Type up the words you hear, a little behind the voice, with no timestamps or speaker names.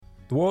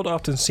The world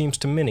often seems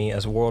to many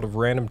as a world of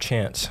random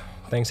chance.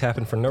 Things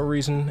happen for no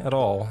reason at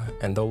all,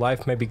 and though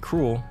life may be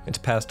cruel, it's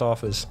passed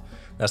off as,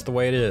 that's the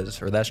way it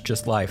is, or that's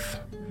just life.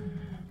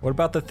 What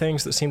about the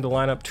things that seem to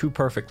line up too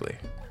perfectly?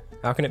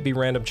 How can it be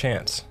random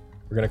chance?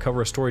 We're going to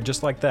cover a story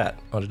just like that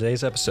on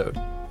today's episode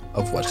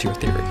of What's Your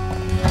Theory?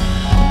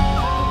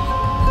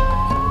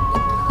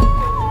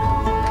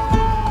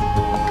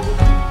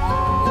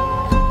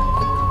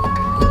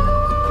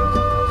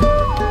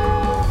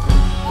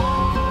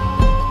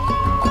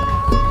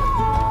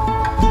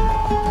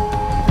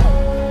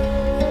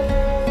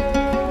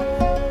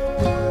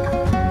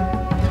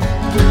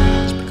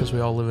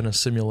 Live in a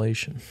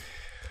simulation.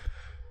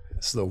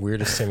 This is the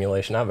weirdest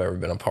simulation I've ever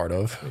been a part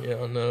of. Yeah,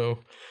 I know.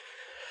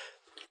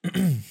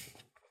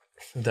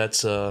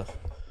 That's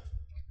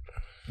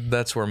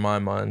where my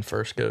mind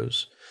first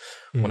goes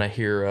when I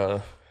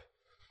hear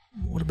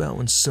what about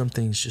when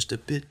something's just a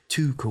bit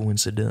too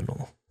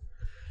coincidental?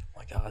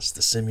 Like, oh, it's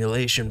the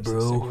simulation, bro.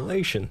 It's the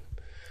simulation.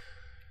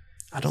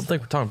 I don't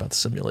think we're talking about the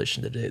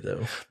simulation today,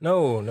 though.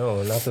 No,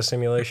 not the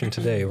simulation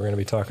today. We're going to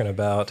be talking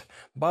about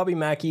Bobby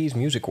Mackey's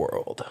Music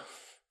World.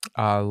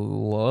 I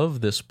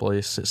love this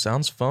place. It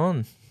sounds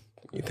fun.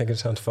 You think it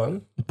sounds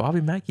fun?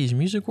 Bobby Mackey's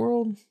Music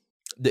World?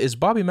 Is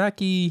Bobby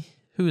Mackey,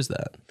 who is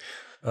that?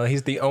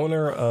 He's the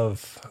owner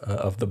of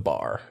the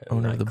bar.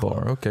 Owner of the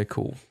bar. Okay,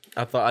 cool.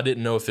 I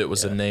didn't know if it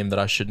was a name that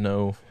I should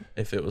know,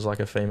 if it was like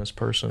a famous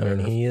person. I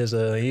mean, he's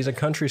a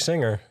country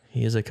singer.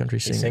 He is a country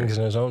singer. He sings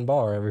in his own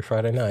bar every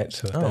Friday night,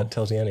 so if that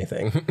tells you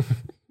anything.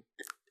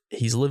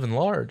 He's living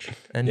large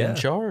and in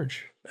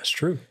charge. That's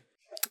true.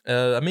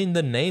 I mean,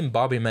 the name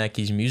Bobby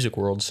Mackey's Music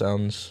World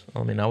sounds,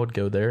 I would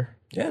go there.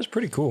 Yeah, it's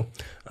pretty cool.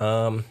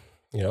 Let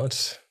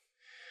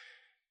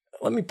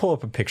me pull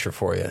up a picture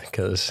for you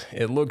because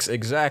it looks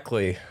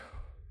exactly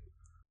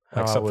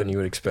like something you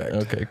would expect.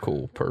 Okay,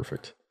 cool.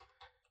 Perfect.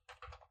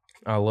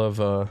 I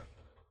love, I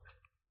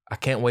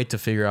can't wait to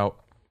figure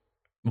out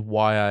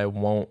why I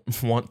won't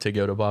want to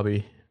go to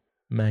Bobby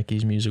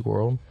Mackey's Music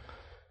World.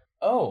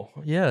 Oh,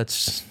 yeah,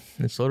 it's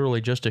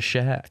literally just a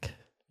shack.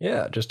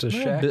 Yeah, just a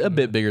shack. A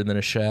bit bigger than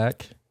a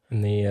shack.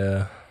 In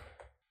the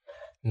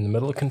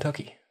middle of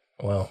Kentucky.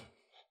 Well,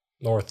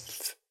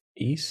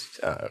 northeast?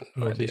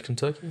 Northeast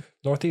Kentucky?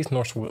 Northeast,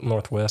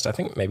 northwest. I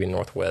think maybe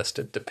northwest.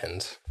 It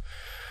depends.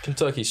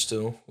 Kentucky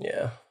still.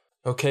 Yeah.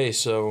 Okay,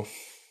 so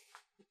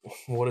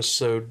what is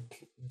so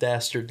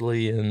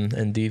dastardly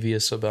and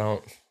devious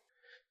about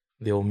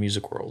the old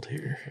music world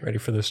here? Ready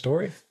for the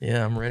story?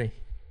 Yeah, I'm ready.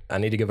 I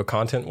need to give a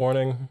content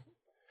warning.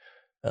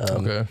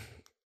 Okay.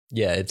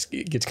 Yeah, it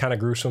gets kind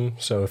of gruesome.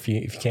 So if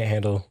you can't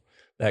handle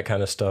that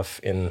kind of stuff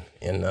in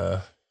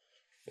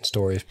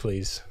stories,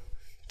 please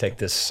take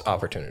this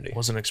opportunity.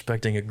 Wasn't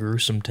expecting a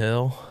gruesome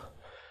tale,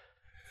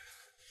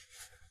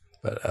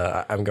 but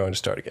I'm going to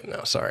start again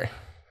now. Sorry,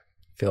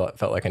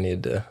 felt like I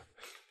needed to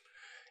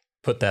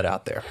put that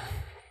out there.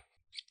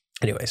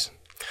 Anyways,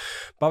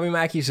 Bobby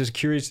Mackey's is a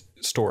curious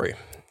story.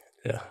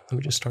 Yeah, let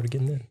me just start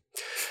again then.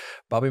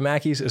 Bobby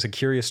Mackey's is a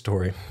curious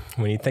story.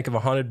 When you think of a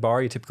haunted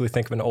bar, you typically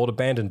think of an old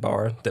abandoned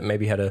bar that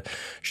maybe had a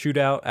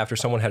shootout after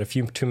someone had a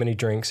few too many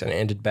drinks and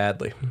ended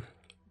badly.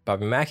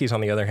 Bobby Mackey's,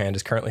 on the other hand,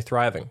 is currently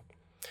thriving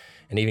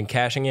and even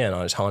cashing in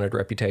on his haunted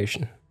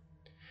reputation.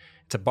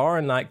 It's a bar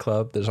and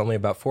nightclub that is only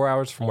about 4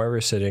 hours from where we're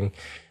sitting.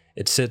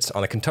 It sits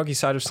on the Kentucky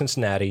side of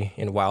Cincinnati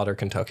in Wilder,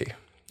 Kentucky.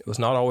 It was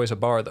not always a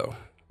bar, though.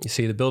 You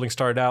see, the building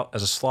started out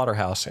as a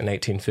slaughterhouse in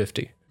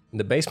 1850. In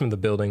the basement of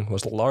the building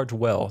was a large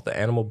well that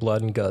animal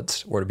blood and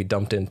guts were to be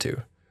dumped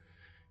into.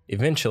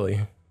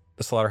 Eventually,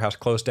 the slaughterhouse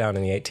closed down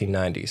in the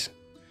 1890s.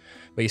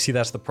 But you see,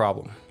 that's the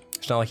problem.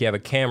 It's not like you have a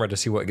camera to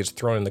see what gets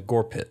thrown in the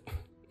gore pit,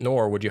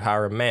 nor would you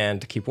hire a man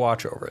to keep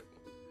watch over it.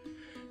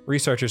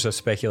 Researchers have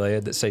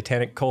speculated that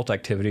satanic cult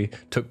activity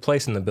took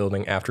place in the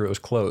building after it was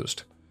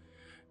closed.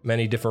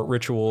 Many different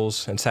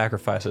rituals and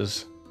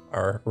sacrifices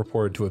are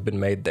reported to have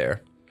been made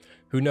there.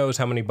 Who knows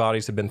how many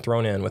bodies have been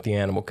thrown in with the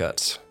animal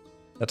guts?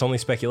 That's only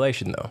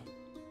speculation, though.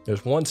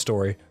 There's one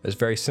story that's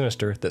very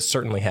sinister that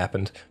certainly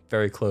happened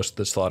very close to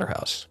the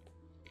slaughterhouse.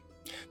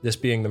 This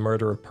being the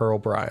murder of Pearl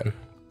Bryan.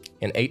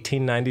 In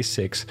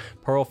 1896,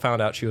 Pearl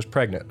found out she was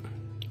pregnant.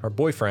 Her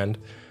boyfriend,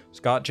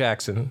 Scott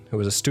Jackson, who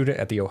was a student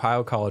at the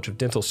Ohio College of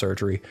Dental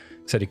Surgery,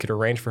 said he could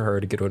arrange for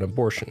her to get an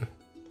abortion.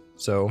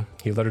 So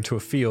he led her to a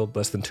field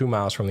less than 2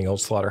 miles from the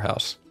old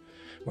slaughterhouse,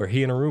 where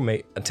he and a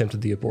roommate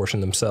attempted the abortion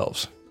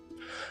themselves.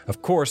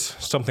 Of course,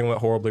 something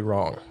went horribly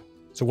wrong.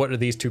 So what did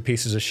these two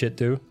pieces of shit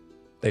do?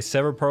 They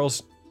severed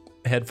Pearl's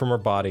head from her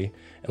body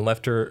and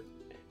left her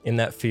in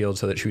that field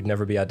so that she would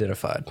never be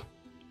identified.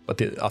 But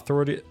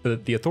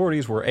the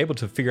authorities were able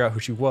to figure out who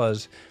she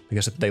was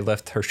because they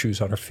left her shoes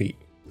on her feet.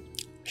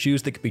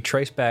 Shoes that could be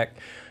traced back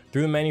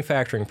through the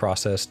manufacturing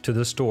process to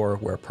the store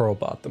where Pearl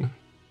bought them.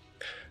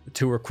 The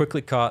two were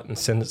quickly caught and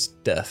sentenced to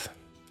death.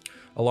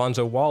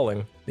 Alonzo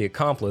Walling, the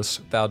accomplice,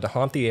 vowed to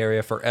haunt the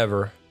area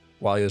forever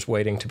while he was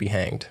waiting to be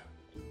hanged.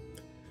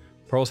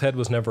 Pearl's head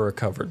was never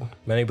recovered.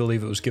 Many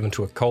believe it was given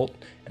to a cult,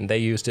 and they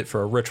used it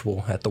for a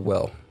ritual at the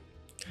well.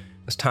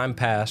 As time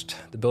passed,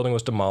 the building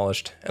was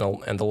demolished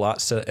and the lot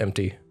sat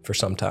empty for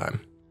some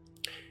time.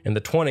 In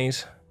the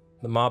 1920s,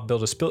 the mob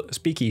built a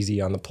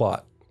speakeasy on the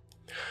plot.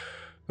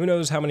 Who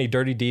knows how many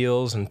dirty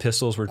deals and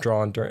pistols were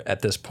drawn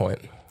at this point.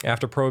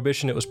 After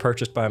Prohibition, it was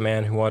purchased by a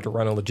man who wanted to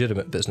run a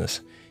legitimate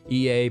business,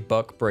 E.A.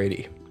 Buck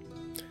Brady.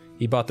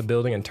 He bought the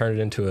building and turned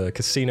it into a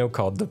casino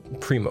called the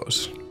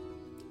Primos.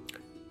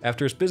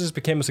 After his business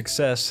became a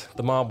success,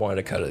 the mob wanted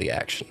a cut of the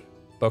action.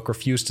 Buck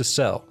refused to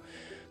sell,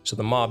 so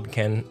the mob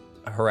began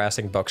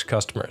harassing Buck's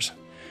customers.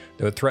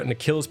 They would threaten to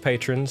kill his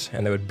patrons,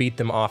 and they would beat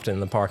them often in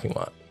the parking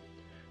lot.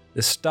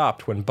 This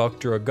stopped when Buck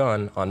drew a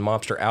gun on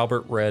mobster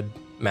Albert Red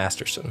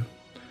Masterson.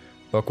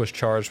 Buck was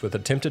charged with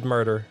attempted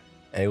murder,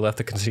 and he left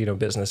the casino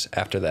business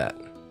after that.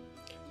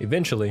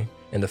 Eventually,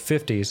 in the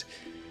 50s,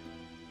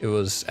 it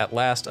was at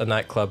last a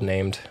nightclub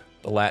named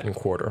the Latin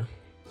Quarter.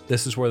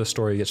 This is where the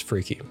story gets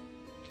freaky.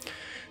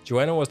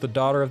 Joanna was the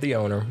daughter of the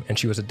owner, and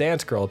she was a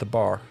dance girl at the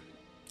bar.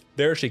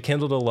 There, she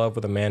kindled a love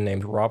with a man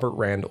named Robert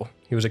Randall.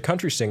 He was a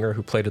country singer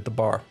who played at the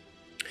bar.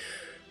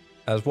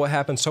 As what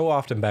happened so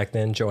often back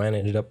then, Joanna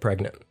ended up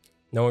pregnant.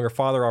 Knowing her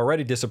father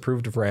already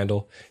disapproved of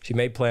Randall, she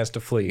made plans to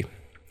flee.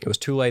 It was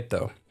too late,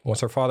 though.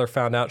 Once her father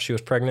found out she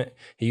was pregnant,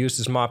 he used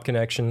his mob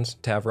connections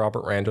to have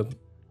Robert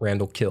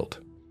Randall killed.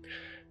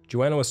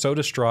 Joanna was so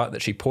distraught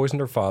that she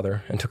poisoned her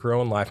father and took her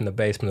own life in the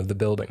basement of the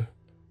building.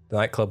 The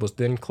nightclub was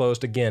then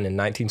closed again in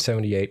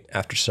 1978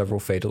 after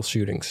several fatal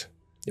shootings.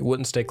 It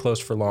wouldn't stay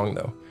closed for long,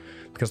 though,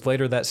 because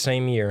later that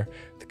same year,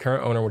 the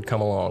current owner would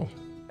come along,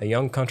 a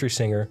young country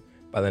singer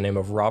by the name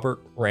of Robert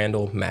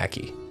Randall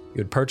Mackey. He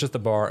would purchase the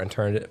bar and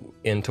turn it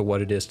into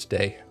what it is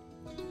today.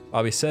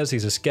 Bobby says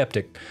he's a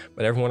skeptic,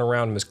 but everyone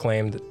around him has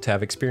claimed to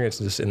have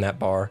experienced this in that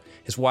bar.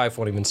 His wife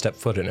won't even step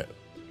foot in it.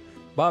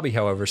 Bobby,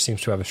 however,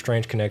 seems to have a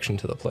strange connection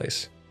to the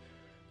place.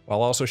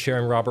 While also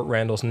sharing Robert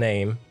Randall's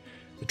name,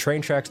 the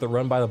train tracks that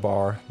run by the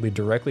bar lead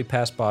directly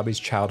past Bobby's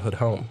childhood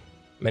home.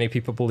 Many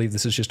people believe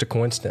this is just a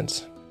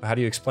coincidence. But how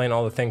do you explain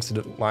all the things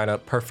that line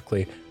up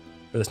perfectly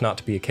for this not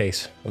to be a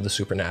case of the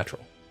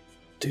supernatural?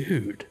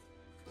 Dude.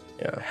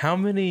 Yeah. How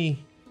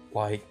many,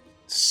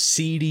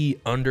 seedy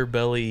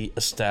underbelly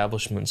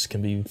establishments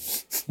can be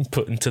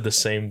put into the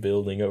same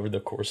building over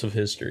the course of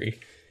history?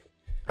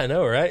 I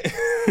know, right?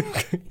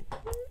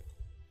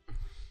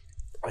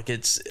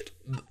 It's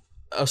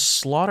a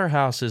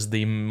slaughterhouse is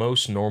the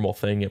most normal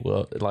thing it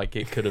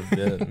could have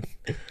been.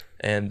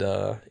 And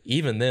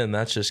even then,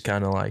 that's just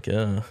kind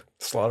of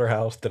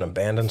slaughterhouse, then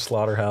abandoned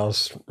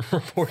slaughterhouse,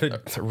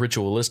 reported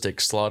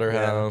ritualistic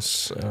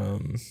slaughterhouse,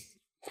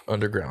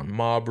 underground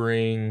mob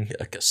ring,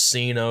 a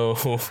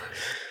casino,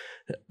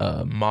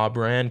 mob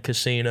ran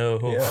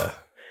casino. Yeah.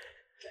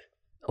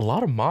 A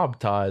lot of mob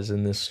ties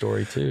in this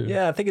story too.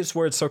 Yeah, I think it's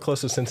where it's so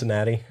close to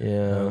Cincinnati.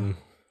 Yeah.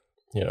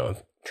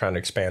 Trying to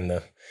expand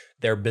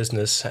their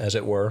business, as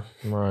it were.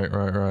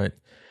 Right.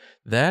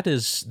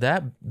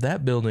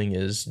 That building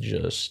is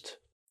just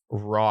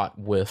wrought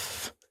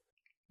with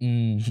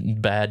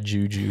bad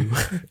juju.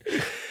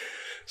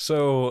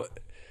 So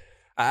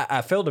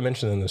I failed to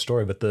mention in the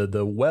story, but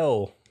the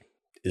well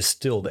is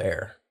still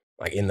there,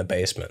 in the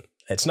basement.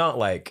 It's not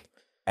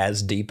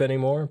as deep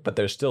anymore, but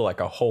there's still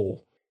a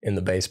hole in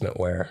the basement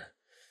where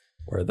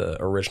the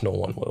original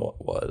one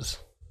was.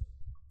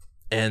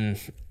 And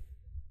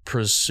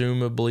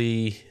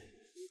presumably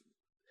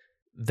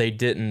they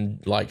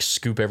didn't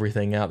scoop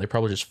everything out. They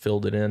probably just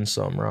filled it in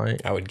some, right?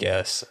 I would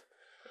guess.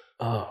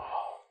 Oh,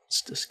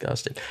 it's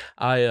disgusting.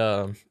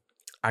 I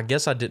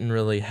guess I didn't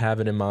really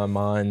have it in my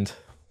mind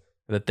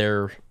that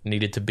there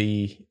needed to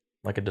be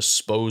a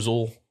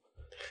disposal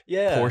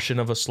portion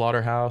of a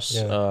slaughterhouse.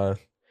 Yeah.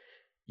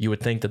 You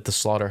would think that the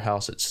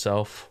slaughterhouse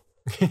itself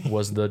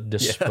was the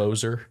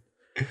disposer.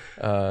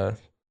 And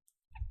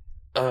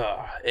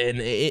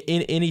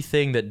in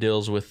anything that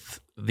deals with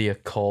the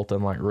occult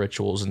and which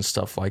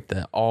stuff like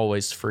that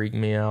always freak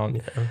me out.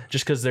 Yeah.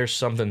 Just because there's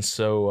something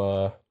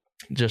so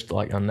just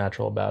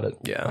unnatural about it.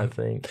 Yeah, I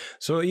think.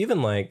 So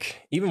even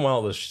while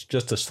it was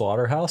just a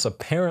slaughterhouse,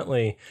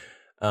 apparently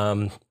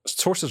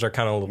sources are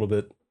kind of a little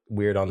bit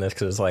weird on this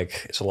because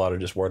it's a lot of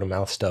just word of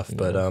mouth stuff. Yeah.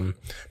 But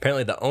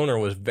apparently the owner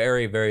was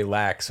very, very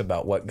lax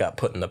about what got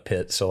put in the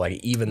pit. So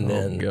even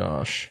then,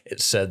 gosh, it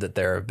said that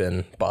there have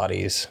been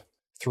bodies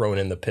thrown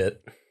in the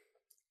pit.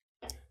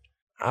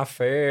 I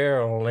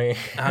fell in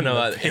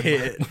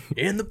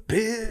the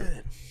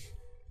pit.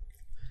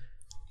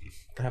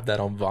 I have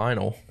that on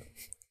vinyl.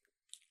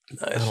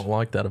 Nice. I don't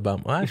like that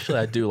about. Actually,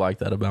 I do like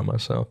that about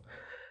myself.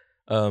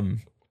 I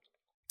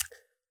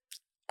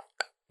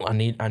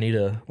need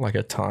a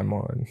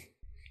timeline.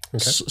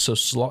 Okay.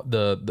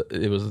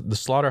 It was the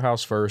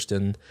slaughterhouse first,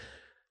 and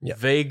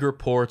vague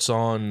reports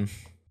on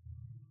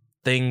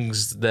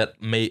things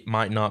that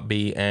might not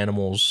be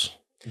animals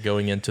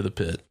going into the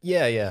pit.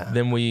 Yeah.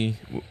 Then we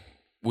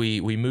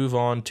move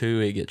on to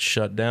it gets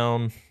shut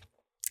down,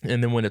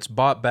 and then when it's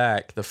bought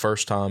back the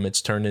first time,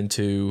 it's turned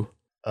into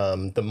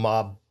the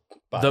mob.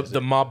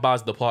 The mob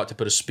buys the plot to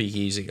put a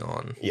speakeasy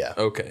on. Yeah.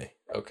 Okay.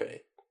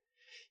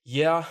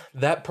 Yeah,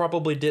 that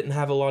probably didn't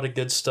have a lot of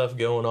good stuff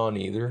going on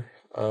either.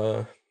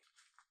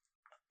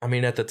 I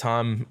mean, at the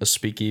time, a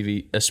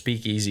speakeasy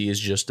is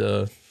just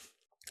a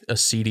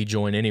seedy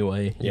joint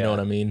anyway. You know what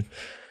I mean?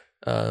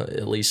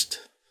 At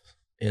least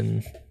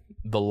in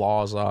the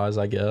law's eyes,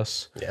 I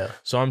guess. Yeah.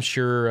 So I'm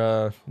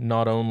sure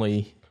not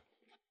only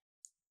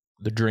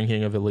the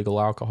drinking of illegal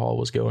alcohol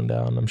was going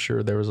down, I'm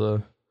sure there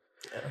was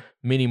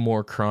many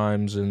more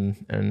crimes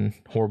and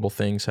horrible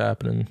things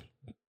happening.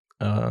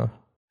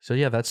 So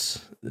yeah,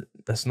 that's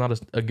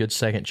not a good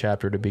second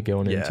chapter to be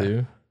going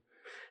into.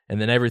 And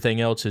then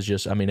everything else is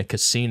just, I mean, a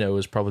casino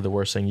is probably the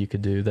worst thing you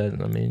could do. I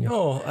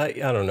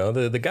don't know.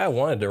 The guy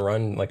wanted to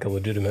run like a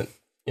legitimate,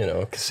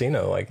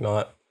 casino, like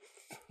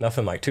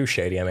nothing like too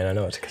shady. I mean, I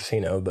know it's a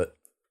casino, but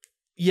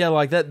yeah,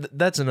 like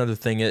that's another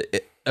thing.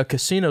 A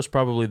casino is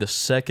probably the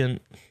second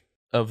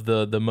of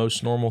the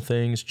most normal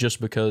things, just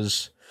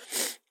because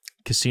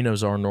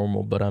casinos are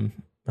normal. But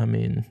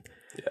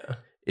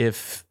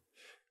if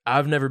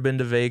I've never been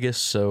to Vegas,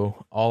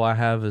 so all I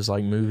have is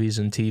like movies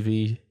and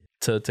TV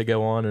to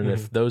go on, and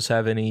if those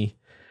have any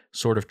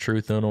sort of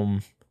truth in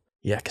them,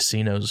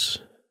 casinos,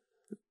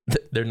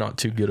 they're not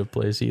too good a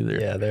place either.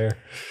 Yeah, they're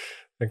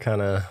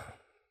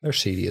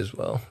seedy as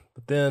well.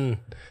 But then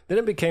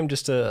it became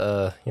just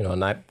a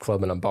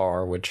nightclub and a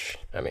bar, which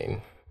I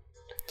mean,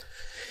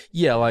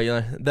 yeah, like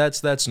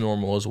that's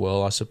normal as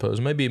well, I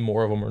suppose. Maybe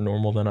more of them are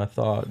normal than I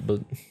thought,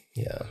 but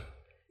yeah,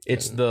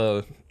 it's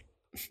the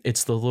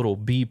little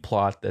B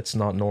plot that's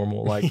not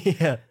normal. Like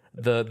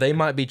they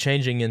might be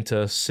changing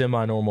into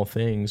semi-normal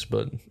things,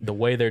 but the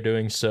way they're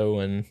doing so,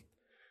 and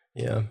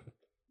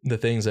the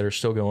things that are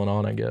still going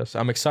on, I guess.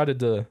 I'm excited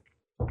to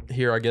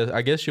hear.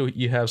 I guess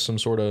you have some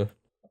sort of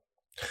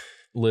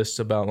list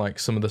about like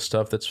some of the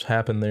stuff that's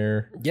happened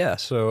there. Yeah.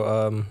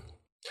 So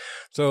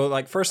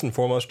like first and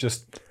foremost,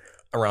 just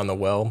around the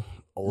well,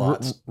 a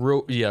lot.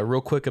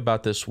 Real quick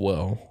about this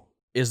well.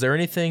 Is there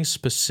anything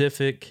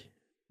specific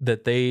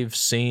that they've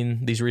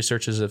seen, these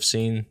researchers have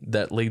seen,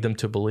 that lead them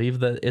to believe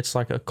that it's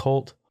like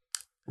occult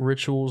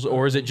rituals,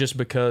 or is it just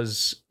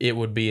because it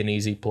would be an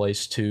easy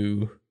place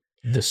to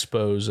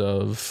dispose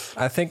of?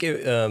 I think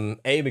it,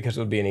 A, because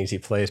it would be an easy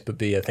place, but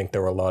B, I think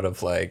there were a lot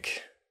of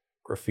like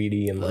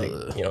graffiti and like,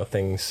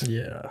 things,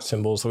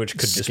 symbols, which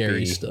could just scary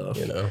be stuff.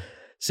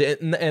 See,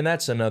 and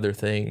that's another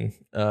thing.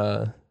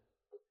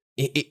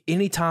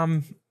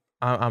 Anytime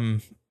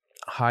I'm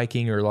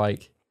hiking, or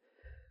like,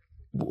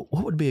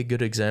 what would be a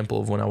good example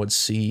of when I would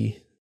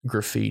see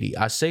graffiti?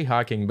 I say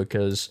hiking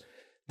because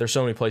there's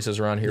so many places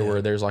around here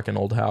where there's like an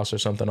old house or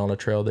something on a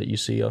trail that you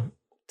see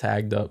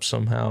tagged up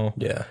somehow.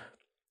 Yeah.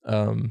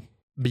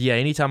 But yeah,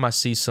 anytime I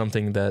see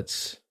something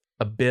that's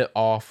a bit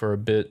off or a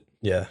bit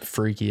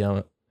freaky,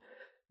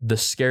 the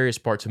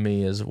scariest part to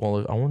me is,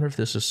 well, I wonder if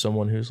this is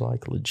someone who's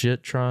like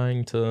legit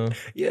trying to,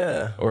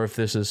 or if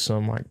this is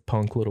some like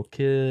punk little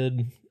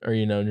kid, or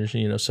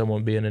just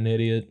someone being an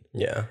idiot.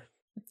 Yeah.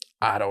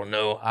 I don't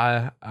know.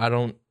 I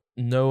don't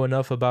know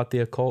enough about the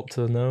occult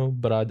to know,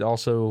 but I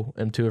also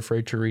am too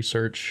afraid to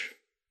research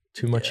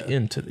too much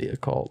into the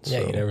occult.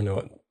 Yeah, you never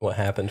know what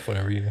happens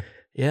whenever you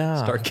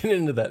start getting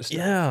into that stuff.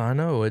 Yeah, I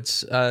know.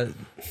 It's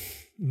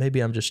maybe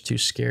I'm just too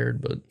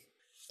scared, but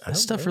that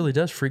stuff really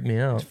does freak me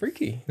out. It's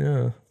freaky.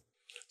 Yeah.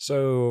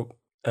 So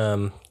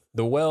the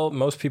well,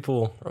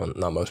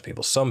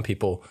 some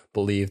people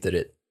believe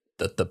that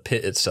the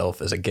pit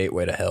itself is a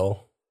gateway to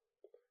hell,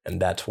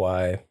 and that's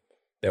why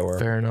there were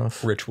fair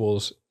enough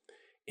rituals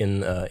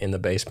in the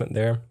basement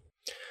there.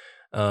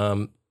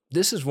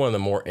 This is one of the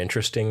more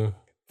interesting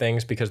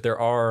things because there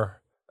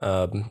are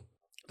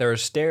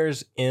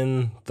stairs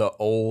in the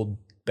old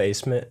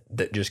basement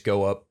that just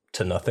go up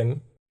to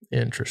nothing.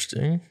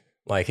 Interesting.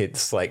 Like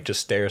it's like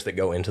just stairs that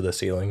go into the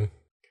ceiling,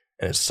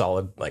 and it's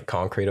solid like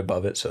concrete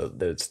above it, so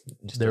that it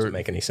just doesn't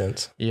make any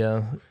sense.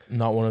 Yeah,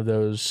 not one of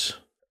those.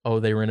 Oh,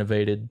 they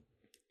renovated,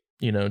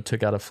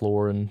 took out a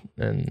floor and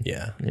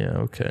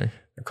okay.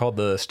 They're called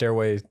the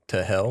Stairway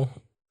to Hell.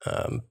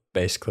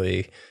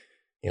 Basically,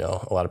 a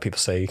lot of people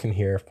say you can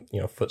hear,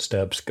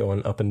 footsteps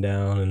going up and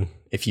down, and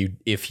if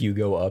you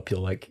go up,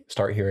 you'll like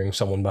start hearing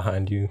someone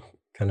behind you,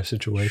 kind of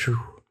situation.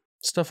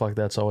 Stuff like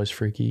that's always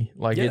freaky.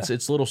 Like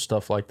it's little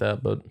stuff like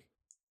that,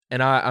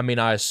 and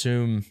I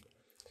assume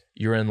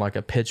you're in like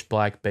a pitch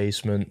black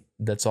basement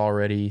that's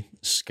already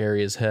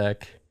scary as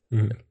heck.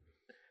 Mm-hmm.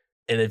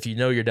 And if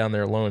you're down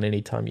there alone,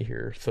 anytime you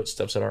hear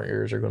footsteps that aren't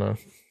yours are gonna.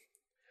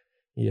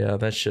 Yeah,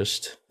 that's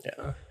just...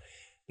 Yeah.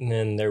 And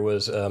then there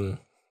was a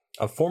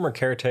former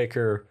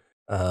caretaker.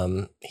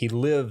 He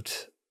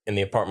lived in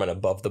the apartment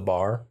above the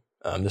bar.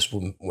 This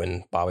was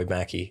when Bobby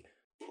Mackey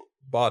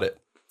bought it.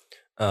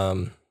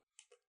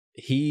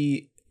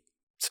 He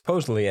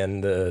supposedly,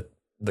 and the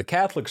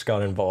Catholics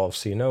got involved,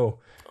 so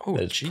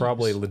it's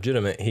probably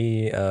legitimate.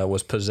 He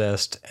was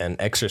possessed and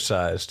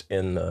exorcised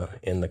in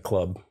the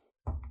club.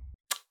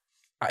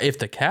 If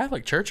the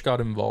Catholic Church got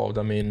involved,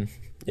 I mean,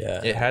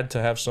 it had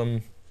to have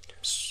some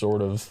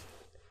sort of,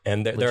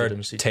 and there are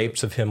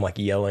tapes of him like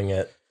yelling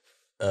at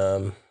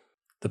the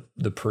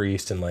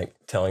priest and like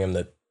telling him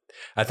that,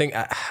 I think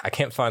I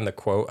can't find the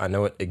quote, I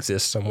know it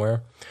exists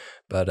somewhere,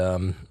 but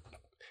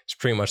It's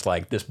pretty much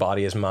like, this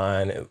body is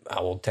mine. I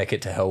will take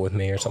it to hell with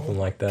me, or something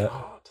like that.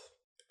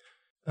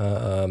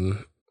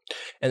 And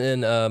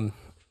then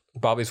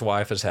Bobby's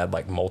wife has had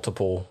like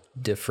multiple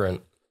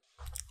different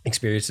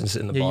experiences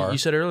in the bar. You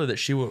said earlier that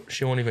she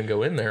won't even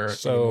go in there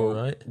anymore,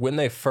 right? When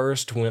they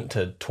first went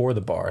to tour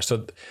the bar,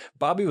 so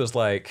Bobby was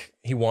like,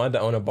 he wanted to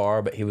own a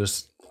bar, but it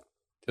was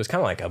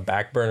kind of like a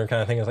back burner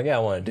kind of thing. He was like, yeah,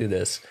 I want to do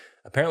this.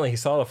 Apparently he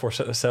saw the for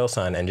sale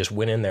sign and just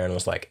went in there and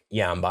was like,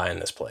 yeah, I'm buying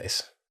this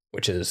place,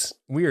 which is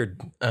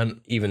weird.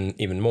 And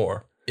even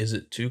more. Is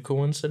it too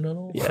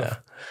coincidental? Yeah.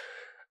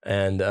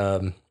 And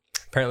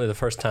apparently the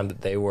first time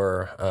that they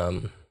were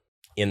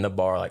in the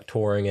bar, like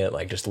touring it,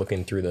 like just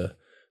looking through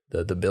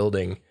the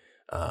building,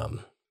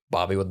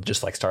 Bobby would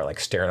just like start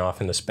like staring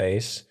off into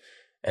space.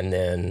 And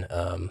then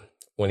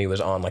when he was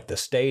on like the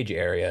stage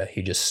area,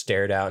 he just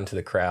stared out into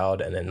the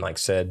crowd and then like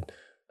said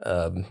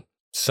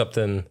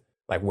something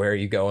like, where are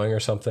you going, or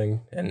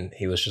something. And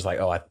he was just like,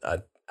 oh,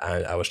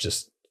 I was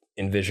just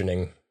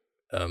envisioning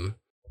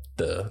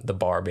the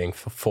bar being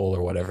full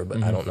or whatever,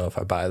 but I don't know if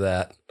I buy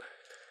that.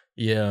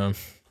 Yeah,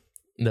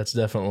 that's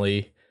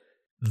definitely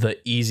the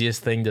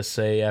easiest thing to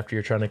say after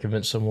you're trying to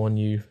convince someone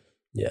you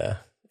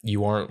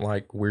aren't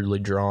like weirdly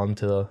drawn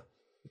to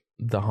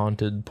the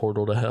haunted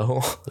portal to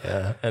hell.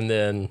 Yeah. And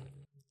then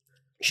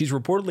she's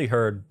reportedly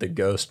heard the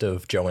ghost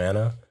of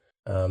Joanna.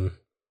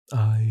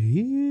 I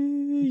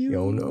hear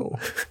you, no.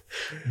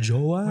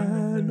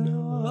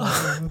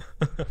 Joanna.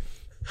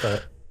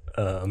 But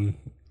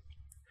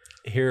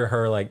hear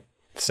her like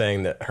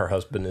saying that her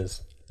husband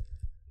is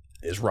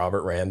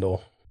Robert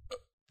Randall.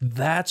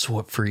 That's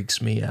what freaks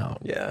me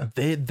out. Yeah.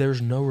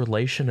 There's no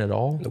relation at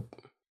all? Nope.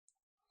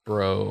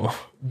 Bro,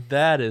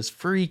 that is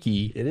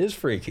freaky. It is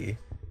freaky.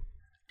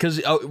 Because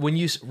when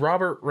you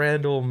Robert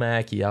Randall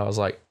Mackey, I was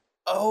like,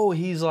 oh,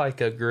 he's like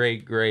a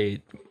great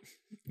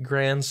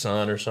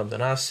grandson or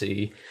something. I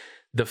see.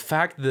 The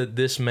fact that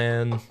this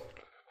man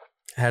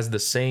has the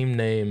same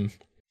name.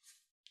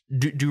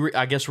 Do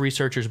I guess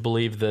researchers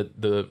believe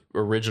that the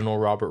original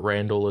Robert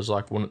Randall is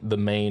like one of the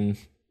main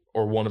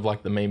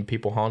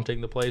people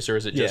haunting the place, or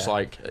is it just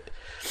like,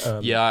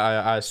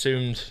 I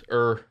assumed,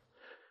 or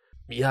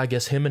I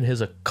guess him and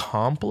his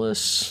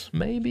accomplice,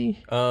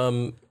 maybe.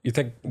 You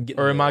think,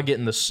 or am I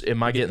getting the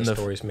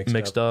stories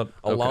mixed up?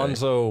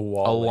 Alonzo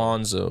Wally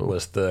Alonzo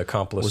was the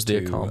accomplice.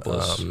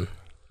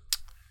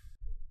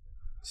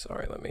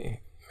 Sorry, let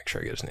me make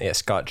sure I get his name. Yeah,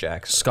 Scott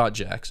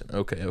Jackson.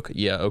 Okay.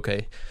 Yeah,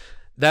 okay.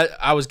 That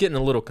I was getting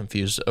a little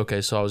confused.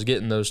 Okay, so I was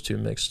getting those two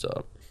mixed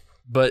up.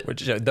 But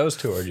those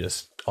two are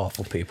just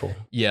awful people.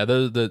 Yeah,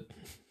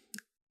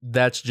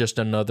 that's just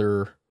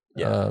another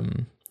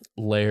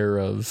layer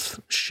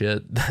of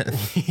shit that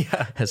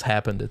has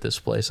happened at this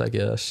place, I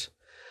guess.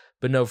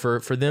 But no, for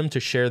them to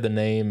share the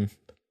name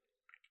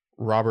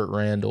Robert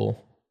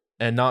Randall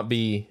and not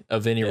be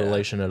of any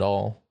relation at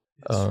all.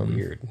 It's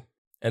weird.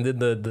 And then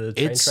the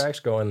train tracks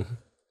going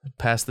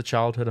past the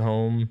childhood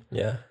home.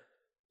 Yeah.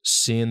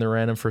 Seeing the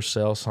random for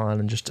sale sign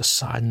and just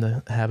deciding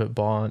to have it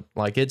bought.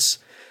 Like, it's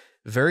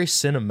very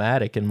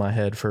cinematic in my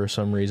head for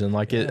some reason.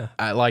 Like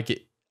I like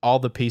it. All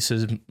the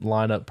pieces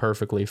line up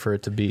perfectly for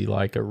it to be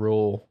like a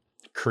real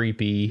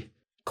creepy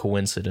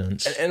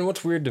coincidence. And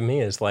what's weird to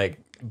me is like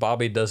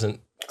Bobby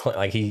doesn't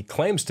he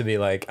claims to be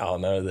like, oh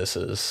no, this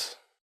is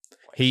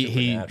like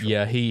he's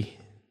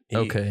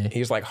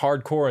like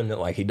hardcore in that,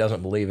 like he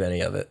doesn't believe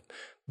any of it.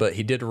 But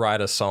he did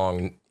write a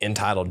song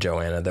entitled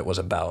Joanna that was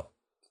about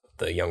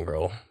the young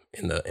girl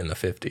in the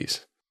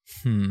 50s.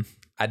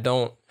 I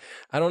don't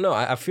know.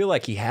 I feel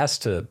like he has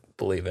to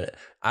believe in it.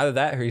 Either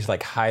that or he's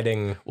like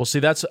hiding. Well, see,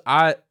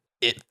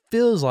 it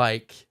feels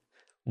like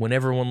when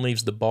everyone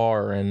leaves the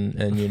bar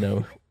and you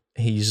know,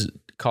 he's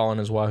calling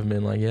his wife and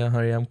being like, yeah,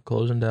 honey, I'm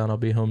closing down. I'll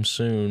be home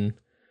soon.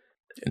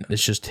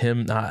 It's just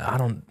him.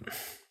 I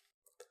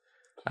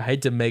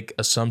hate to make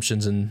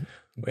assumptions and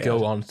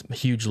go on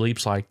huge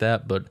leaps like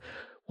that, but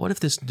what if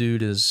this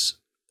dude is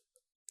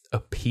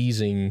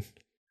appeasing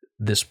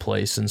this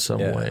place in some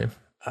way?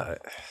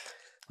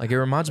 Like, it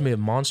reminds me of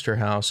Monster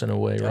House in a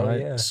way,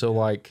 right? Yeah. So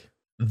like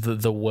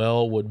the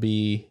well would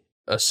be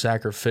a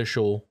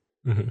sacrificial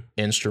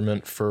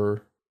instrument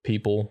for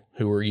people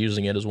who were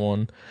using it as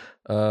one.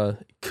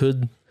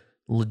 Could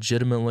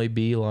legitimately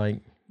be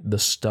like the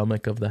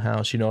stomach of the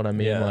house. You know what I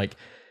mean? Yeah. Like,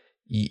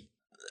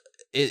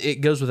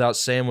 it goes without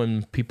saying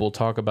when people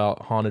talk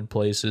about haunted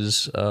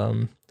places,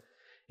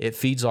 it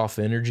feeds off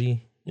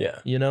energy. Yeah.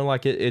 You know,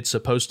 like it's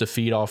supposed to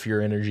feed off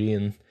your energy,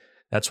 and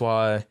that's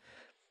why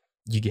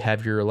you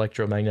have your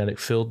electromagnetic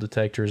field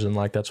detectors, and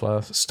like that's why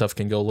stuff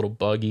can go a little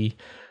buggy.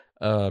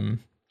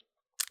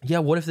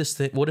 What if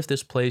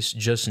this place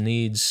just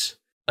needs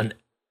an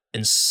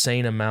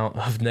insane amount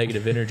of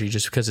negative energy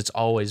just because it's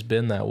always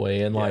been that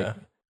way, and like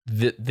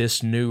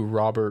this new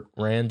Robert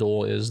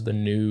Randall is the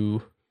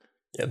new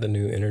the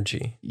new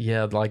energy.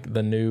 Yeah, like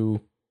the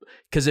new,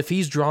 because if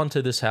he's drawn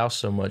to this house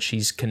so much,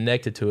 he's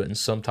connected to it in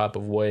some type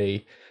of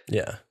way.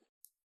 Yeah.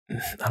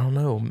 I don't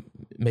know.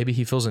 Maybe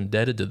he feels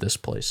indebted to this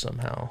place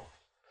somehow.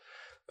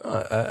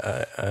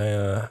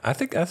 I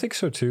think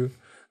so too.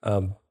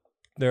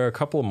 There are a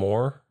couple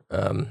more.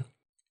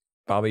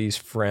 Bobby's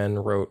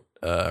friend wrote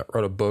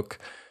a book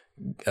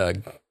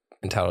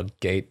entitled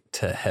 "Gate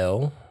to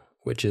Hell,"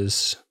 which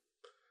is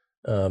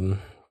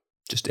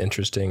just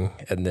interesting.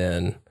 And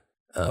then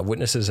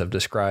witnesses have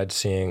described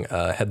seeing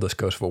a headless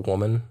ghost of a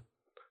woman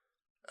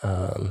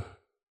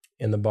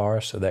in the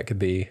bar, so that could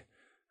be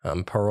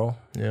Pearl.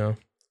 Yeah.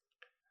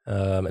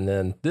 And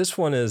then this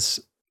one is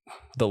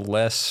the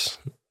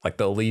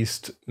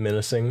least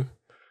menacing.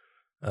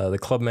 The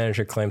club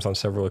manager claims on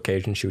several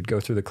occasions she would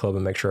go through the club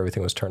and make sure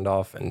everything was turned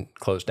off and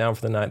closed down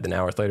for the night. Then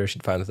hours later,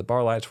 she'd find that the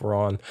bar lights were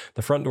on,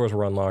 the front doors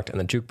were unlocked, and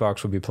the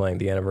jukebox would be playing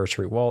the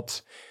anniversary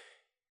waltz,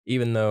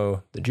 even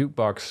though the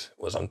jukebox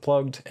was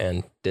unplugged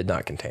and did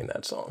not contain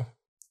that song.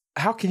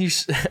 How can you?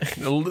 That's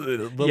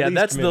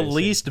the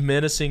least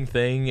menacing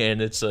thing,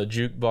 and it's a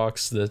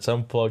jukebox that's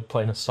unplugged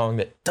playing a song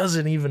that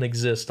doesn't even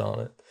exist on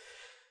it.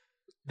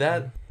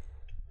 That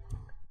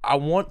I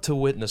want to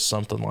witness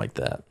something like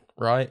that,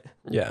 right?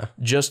 Yeah.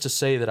 Just to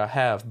say that I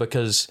have,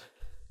 because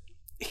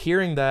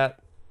hearing that,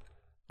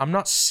 I'm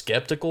not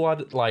skeptical.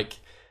 Like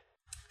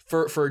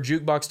for a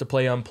jukebox to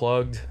play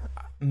unplugged,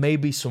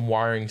 maybe some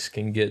wirings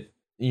can get,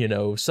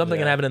 something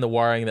can happen in the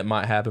wiring that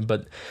might happen,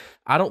 but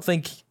I don't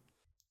think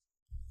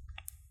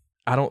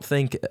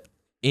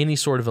any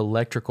sort of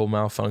electrical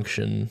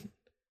malfunction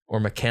or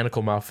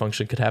mechanical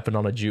malfunction could happen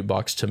on a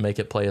jukebox to make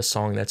it play a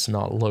song that's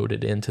not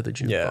loaded into the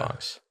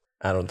jukebox.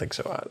 Yeah, I don't think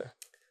so either.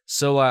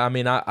 So I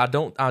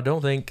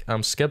don't think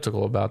I'm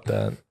skeptical about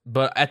that.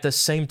 But at the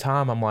same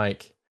time, I'm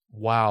like,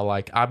 wow,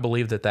 like I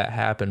believe that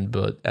happened,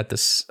 but at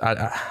this,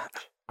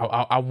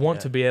 I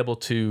want to be able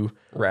to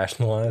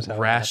rationalize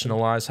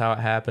how it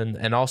happened,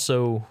 and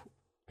also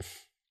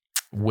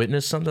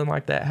witness something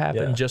like that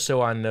happen, just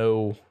so I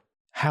know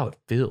how it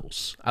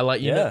feels.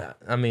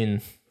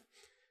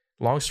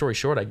 Long story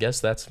short, I guess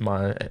that's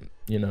my,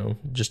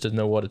 just to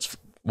know what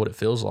it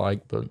feels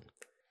like. But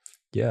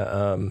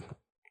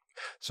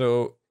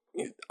so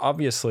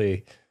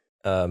obviously,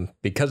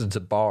 because it's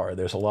a bar,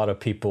 there's a lot of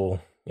people,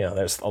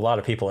 there's a lot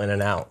of people in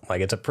and out.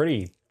 Like, it's a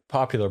pretty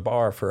popular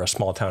bar for a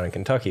small town in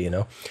Kentucky,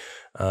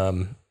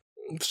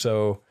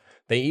 so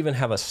they even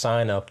have a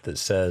sign up that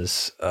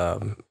says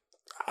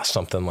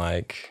something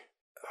like,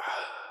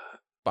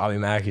 Bobby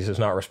Mackey's is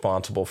not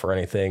responsible for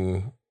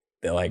anything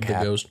that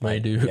ghost may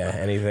do. Yeah,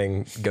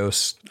 anything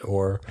ghosts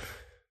or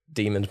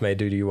demons may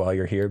do to you while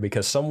you're here,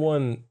 because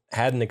someone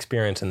had an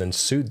experience and then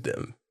sued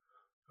them.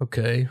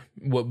 Okay.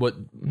 What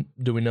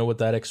do we know what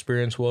that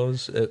experience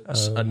was?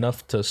 It's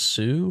enough to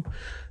sue?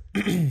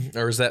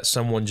 Or is that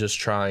someone just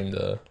trying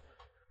to...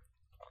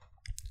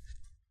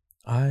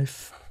 I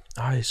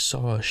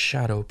saw a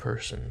shadow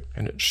person.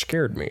 And it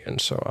scared me, and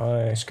so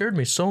It scared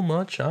me so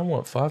much, I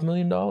want $5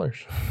 million.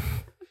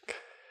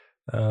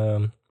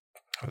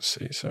 Let's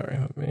see. Sorry,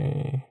 let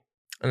me...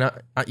 And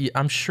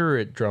I'm sure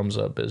it drums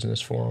up business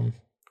for them.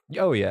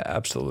 Oh, yeah,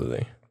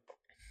 absolutely.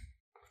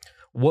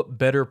 What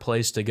better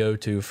place to go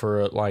to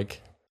for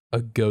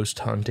a ghost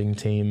hunting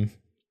team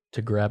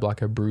to grab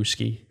like a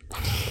brewski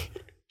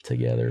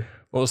together?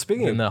 Well,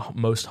 speaking in of the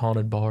most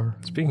haunted bar.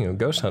 Speaking of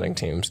ghost hunting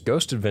teams,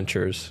 Ghost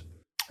Adventures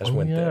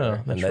went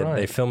there. That's and right.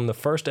 They filmed the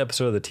first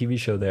episode of the TV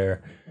show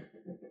there.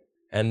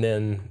 And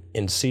then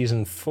in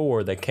season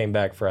 4, they came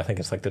back for, I think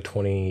it's like the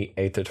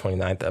 28th or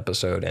 29th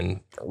episode,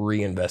 and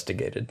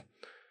reinvestigated.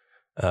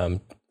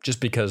 Just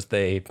because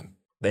they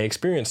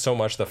experienced so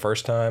much the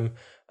first time.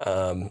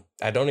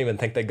 I don't even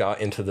think they got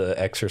into the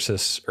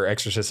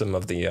exorcism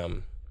of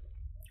the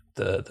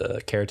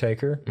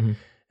caretaker. Mm-hmm.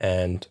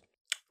 And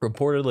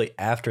reportedly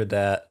after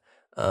that,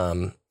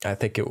 I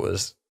think it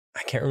was,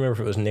 I can't remember if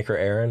it was Nick or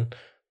Aaron,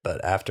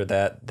 but after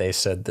that, they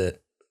said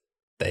that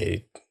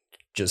they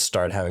just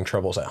started having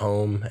troubles at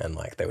home, and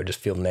they would just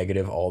feel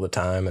negative all the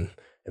time, and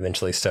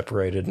eventually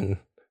separated and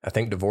I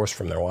think divorced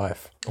from their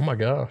wife. Oh my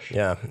gosh.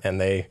 Yeah.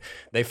 And they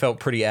felt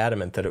pretty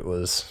adamant that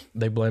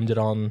they blamed it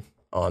on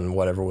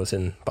whatever was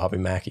in Bobby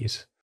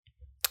Mackey's.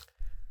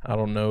 I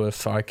don't know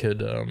if I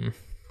could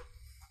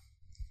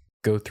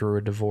go through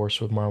a divorce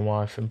with my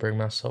wife and bring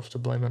myself to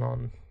blame it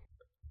on.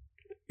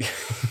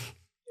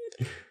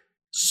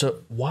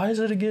 So why is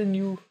it again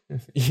you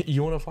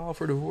want to file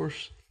for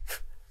divorce?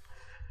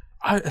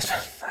 I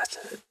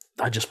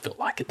just feel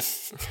like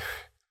it.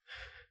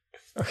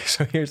 Okay,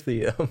 so here's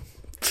the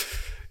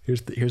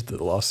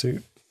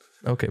lawsuit.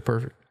 Okay,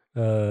 perfect.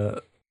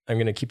 I'm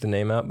going to keep the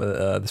name out,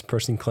 but this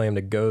person claimed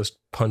a ghost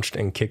punched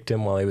and kicked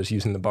him while he was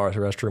using the bar's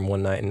restroom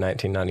one night in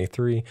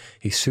 1993.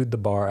 He sued the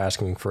bar,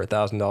 asking for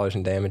 $1,000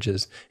 in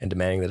damages and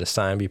demanding that a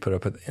sign be put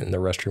up in the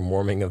restroom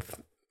warning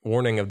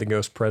of the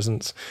ghost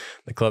presence.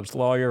 The club's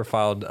lawyer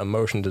filed a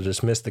motion to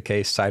dismiss the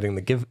case, citing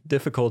the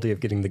difficulty of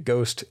getting the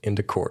ghost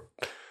into court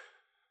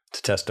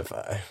to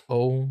testify.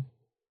 Oh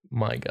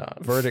my God.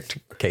 Verdict,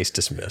 case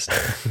dismissed.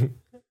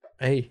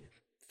 Hey,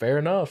 fair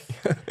enough.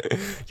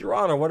 Your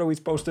Honor, what are we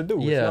supposed to do?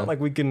 Yeah. It's not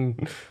like we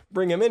can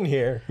bring him in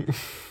here.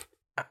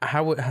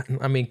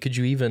 Could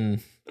you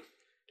even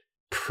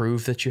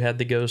prove that you had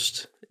the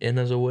ghost in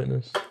as a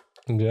witness?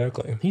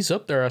 Exactly. He's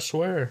up there, I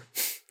swear.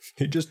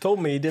 He just told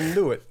me he didn't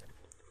do it.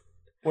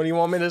 What do you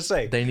want me to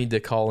say? They need to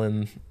call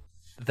in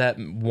that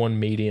one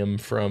medium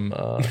from.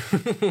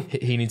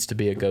 He needs to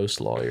be a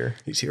ghost lawyer.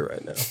 He's here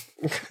right now.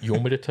 You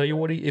want me to tell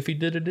you if he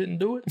did or didn't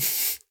do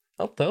it?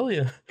 I'll tell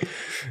you.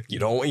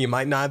 You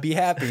might not be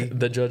happy.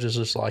 The judge is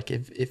just like,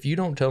 if you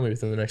don't tell me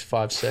within the next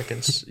 5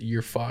 seconds,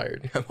 you're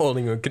fired. I'm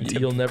holding you in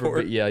contempt.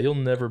 You'll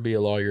never be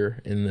a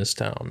lawyer in this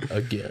town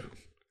again.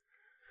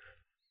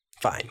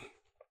 Fine.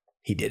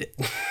 He did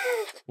it.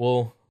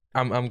 Well,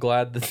 I'm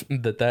glad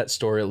that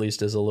story at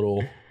least is a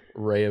little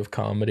ray of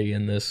comedy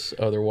in this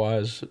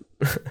otherwise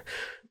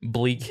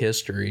bleak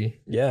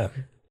history. Yeah.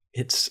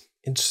 It's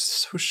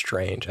so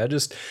strange. I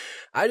just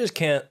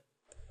can't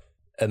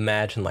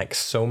imagine like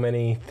so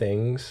many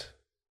things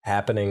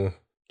happening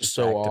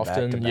so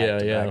often.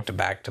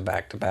 Back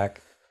to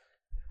back.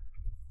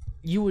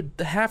 You would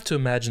have to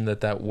imagine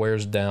that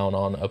wears down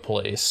on a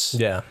place.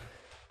 Yeah.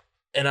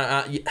 And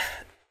I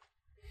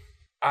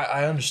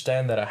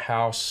understand that a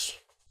house,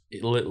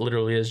 it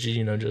literally is,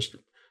 just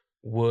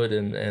wood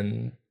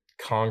and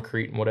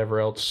concrete and whatever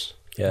else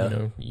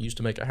you used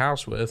to make a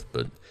house with.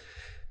 But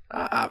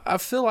I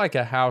feel like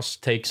a house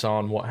takes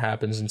on what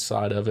happens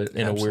inside of it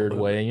in a weird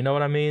way. You know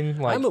what I mean?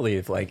 Like, I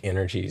believe like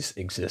energies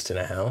exist in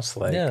a house.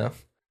 Like, I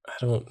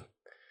don't,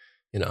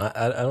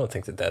 I don't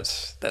think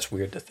that's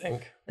weird to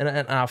think. And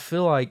I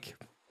feel like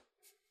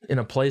in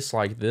a place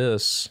like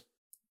this,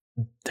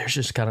 there's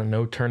just kind of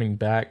no turning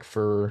back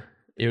for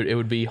it. It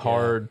would be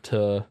hard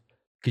to,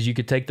 because you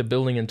could take the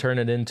building and turn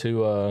it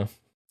into a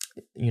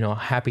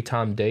happy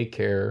time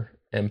daycare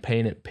and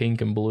paint it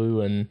pink and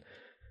blue and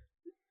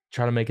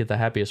try to make it the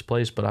happiest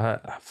place,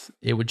 but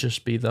it would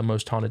just be the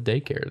most haunted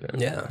daycare then.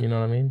 Yeah. You know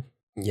what I mean?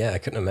 Yeah, I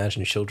couldn't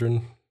imagine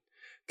children,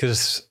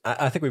 because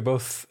I think we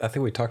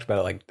talked about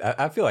it. Like,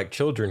 I feel like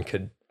children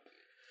can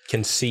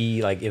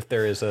see like if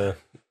there is a.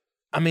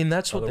 I mean,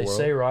 that's what they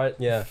say, right?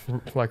 Yeah,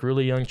 like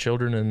really young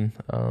children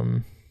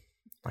and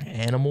like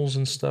animals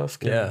and stuff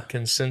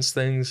can sense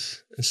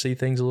things and see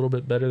things a little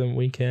bit better than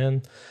we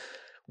can,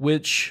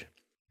 which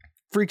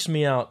freaks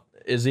me out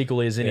as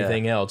equally as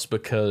anything else,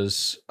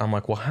 because I'm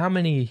like, well, how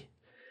many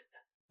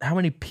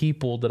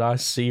people did I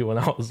see when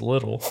I was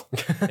little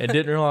and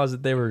didn't realize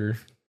that they were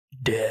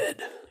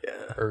dead?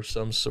 Yeah. Or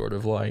some sort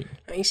of like,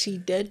 I see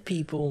dead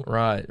people.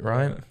 Right.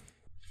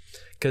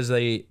 Because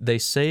they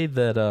say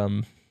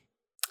that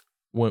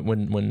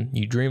when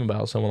you dream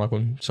about someone, like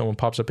when someone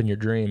pops up in your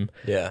dream,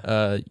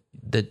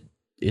 that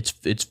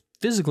it's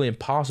physically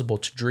impossible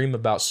to dream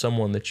about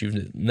someone that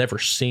you've never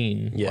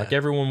seen. Yeah. Like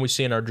everyone we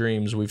see in our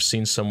dreams, we've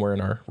seen somewhere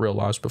in our real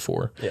lives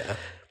before. Yeah.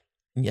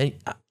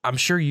 I'm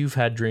sure you've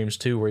had dreams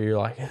too where you're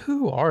like,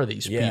 who are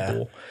these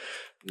people?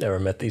 Never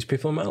met these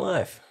people in my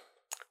life.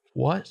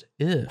 What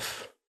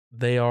if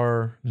they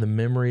are the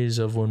memories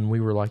of when we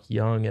were like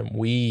young and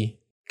we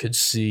could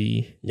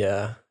see,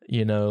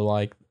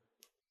 like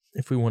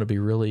if we want to be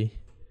really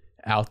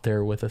out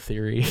there with a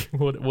theory,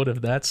 what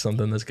if that's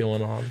something that's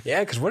going on?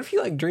 Yeah, because what if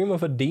you like dream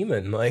of a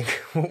demon? Like,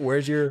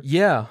 where's your...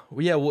 Yeah,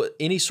 well,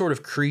 any sort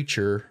of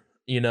creature,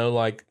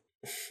 like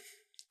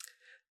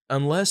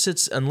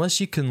unless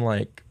you can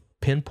like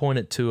pinpoint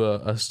it to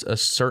a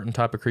certain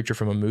type of creature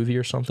from a movie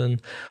or something,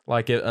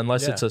 like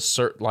unless it's a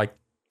certain, like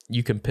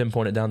you can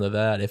pinpoint it down to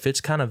that. If it's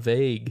kind of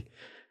vague,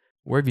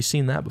 where have you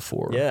seen that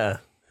before? Yeah,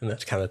 and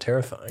that's kind of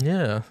terrifying.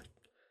 Yeah.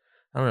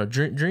 I don't know.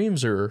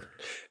 Dreams are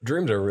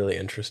really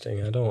interesting.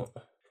 Have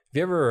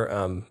you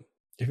ever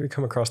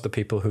come across the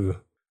people who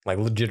like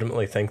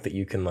legitimately think that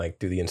you can like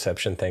do the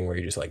Inception thing where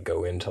you just like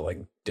go into like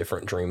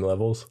different dream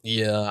levels?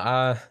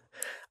 Yeah,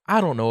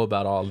 I don't know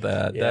about all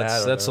that.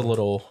 Yeah, that's a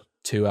little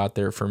too out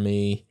there for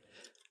me.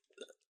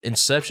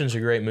 Inception's a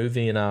great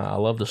movie and I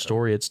love the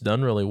story. It's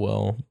done really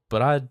well,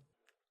 but I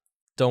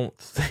don't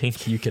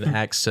think you can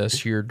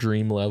access your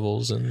dream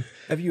levels. And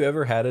have you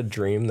ever had a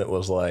dream that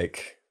was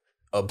like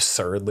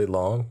absurdly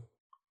long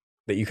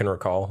that you can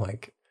recall?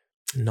 Like,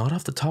 not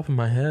off the top of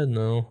my head,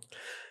 no.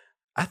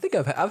 I think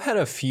I've had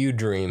a few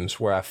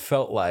dreams where I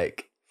felt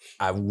like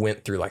I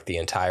went through like the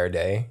entire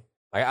day.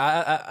 Like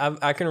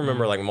I can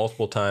remember like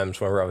multiple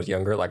times whenever I was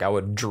younger, like I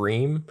would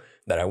dream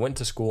that I went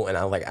to school and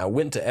I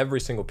went to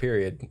every single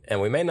period, and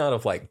we may not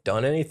have like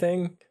done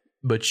anything,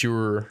 but you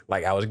were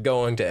like, I was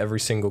going to every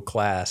single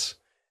class,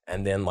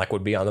 and then like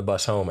would be on the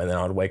bus home, and then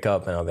I would wake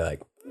up and I'd be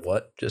like,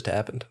 what just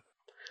happened?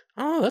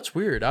 Oh, that's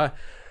weird.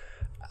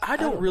 I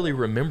don't really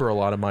remember a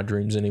lot of my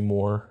dreams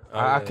anymore.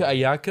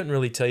 I couldn't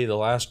really tell you the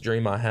last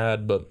dream I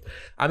had, but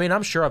I mean,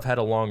 I'm sure I've had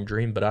a long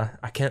dream, but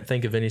I can't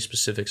think of any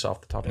specifics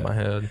off the top of my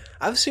head.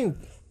 I've seen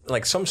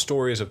like some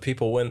stories of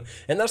people and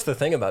that's the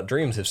thing about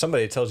dreams. If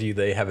somebody tells you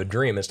they have a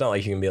dream, it's not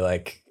like you can be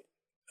like,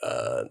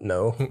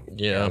 no.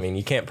 Yeah. I mean,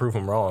 you can't prove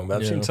them wrong,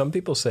 but I've seen some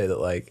people say that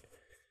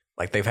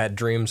like they've had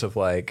dreams of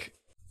like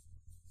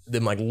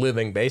them like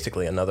living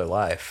basically another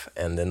life,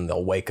 and then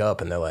they'll wake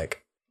up and they're like,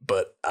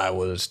 but I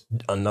was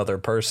another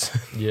person.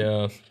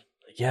 Yeah.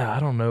 I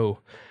don't know.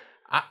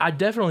 I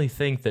definitely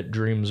think that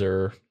dreams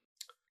are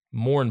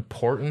more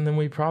important than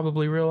we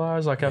probably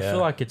realize. Like, I feel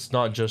like it's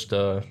not just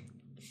a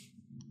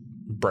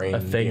brain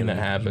thing that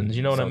happens.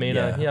 You know what I mean?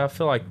 Yeah. I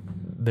feel like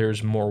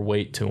there's more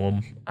weight to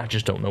them. I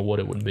just don't know what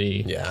it would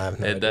be. Yeah, I have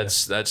no idea.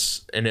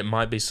 That's and it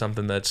might be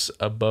something that's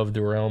above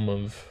the realm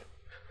of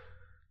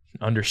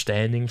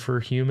understanding for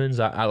humans.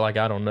 I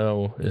don't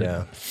know.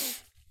 Yeah.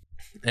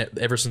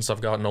 Ever since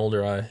I've gotten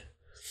older,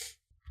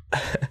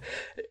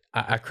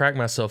 I crack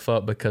myself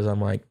up because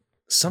I'm like,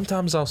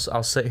 sometimes I'll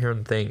sit here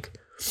and think,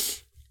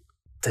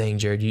 dang,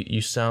 Jared,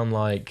 you sound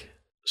like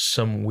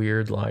some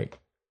weird, like,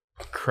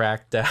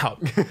 cracked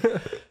out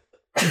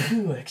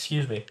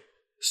excuse me,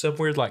 some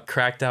weird, like,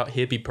 cracked out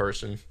hippie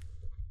person,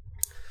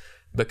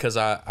 because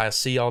I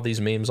see all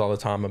these memes all the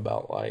time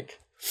about, like,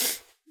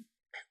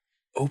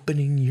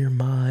 opening your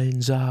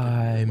mind's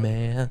eye,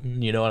 man,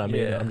 you know what I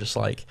mean? Yeah. I'm just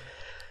like,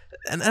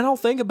 and I'll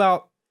think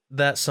about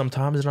that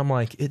sometimes, and I'm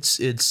like,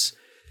 it's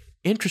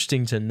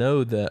interesting to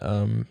know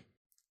that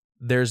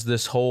there's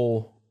this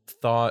whole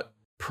thought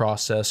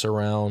process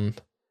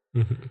around,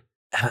 Mm-hmm.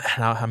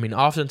 and I mean,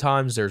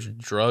 oftentimes there's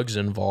drugs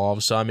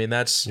involved, so I mean,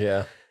 that's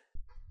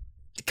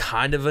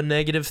kind of a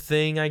negative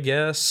thing, I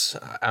guess.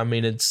 I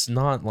mean, it's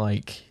not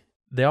like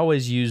they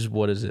always use,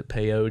 what is it,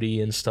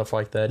 peyote and stuff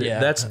like that. Yeah,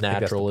 that's I think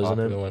natural, that's the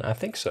isn't it? popular one. I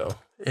think so.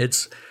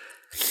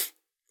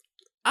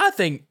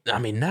 I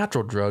mean,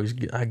 natural drugs,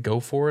 I go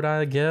for it,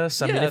 I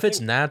guess. I mean, if it's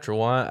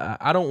natural,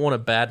 I don't want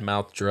to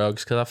badmouth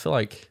drugs, because I feel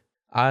like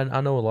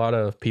I know a lot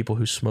of people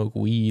who smoke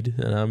weed,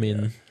 and I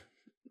mean,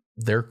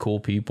 they're cool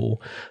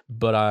people,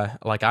 but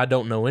I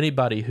don't know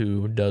anybody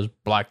who does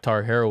black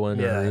tar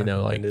heroin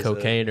or, like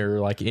cocaine or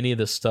like any of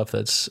this stuff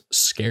that's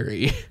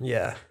scary.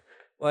 Yeah.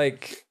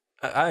 Like,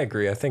 I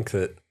agree. I think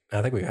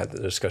we had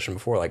the discussion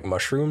before, like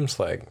mushrooms,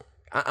 like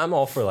I'm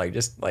all for, like,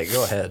 just like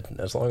go ahead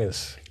as long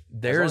as you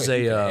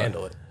can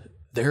handle it.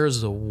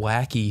 There's a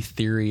wacky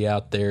theory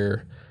out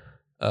there.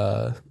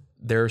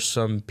 There's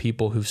some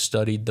people who've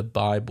studied the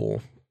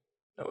Bible,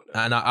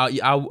 and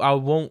I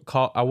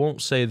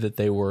won't say that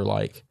they were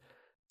like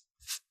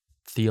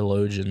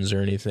theologians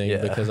or anything,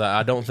 because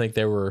I don't think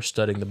they were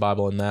studying the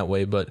Bible in that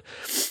way. But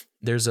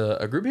there's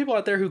a group of people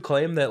out there who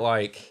claim that,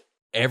 like,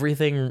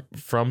 everything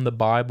from the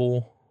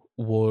Bible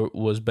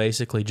was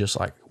basically just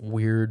like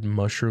weird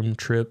mushroom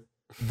trip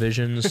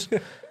visions.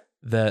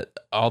 That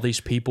all these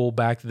people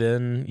back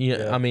then,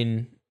 I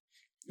mean,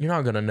 you're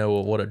not going to know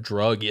what a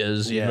drug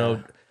is.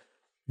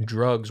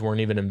 Drugs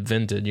weren't even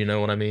invented, you know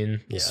what I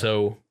mean? Yeah.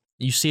 So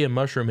you see a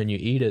mushroom and you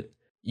eat it,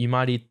 you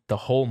might eat the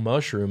whole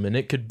mushroom, and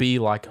it could be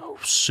like a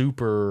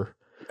super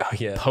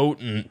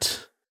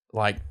potent,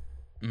 like,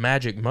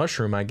 magic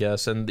mushroom, I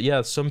guess. And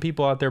some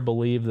people out there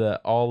believe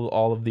that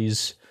all of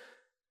these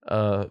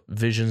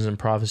visions and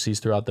prophecies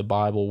throughout the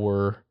Bible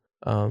were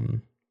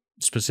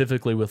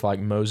specifically with, like,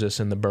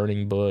 Moses and the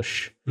burning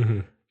bush.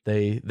 Mm-hmm.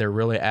 They're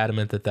really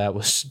adamant that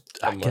was,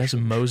 I guess,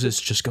 Moses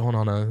just going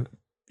on a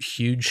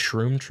huge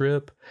shroom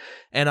trip.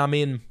 And I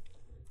mean,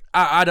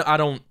 I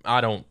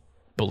don't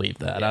believe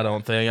that. I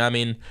don't think. I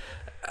mean,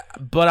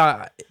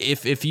 but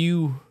if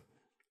you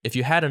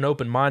had an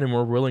open mind and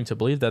were willing to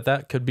believe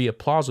that could be a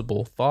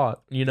plausible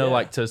thought,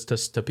 like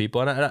to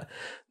people, and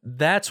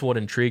that's what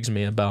intrigues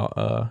me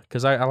about,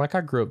 because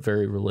I grew up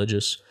very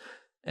religious,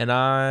 and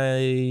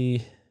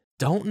I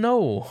don't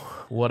know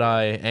what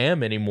I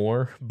am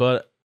anymore,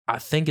 but I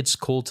think it's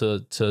cool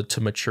to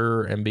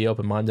mature and be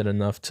open-minded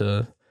enough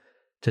to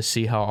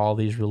see how all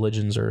these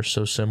religions are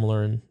so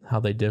similar and how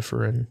they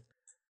differ, and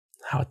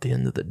how at the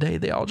end of the day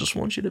they all just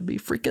want you to be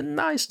freaking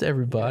nice to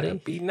everybody. Yeah,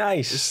 be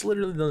nice. It's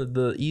literally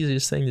the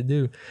easiest thing to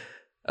do.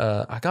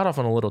 I got off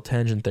on a little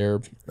tangent there.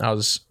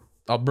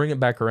 I'll bring it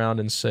back around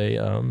and say,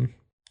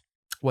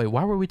 wait,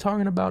 why were we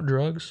talking about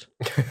drugs?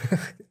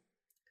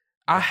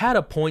 I had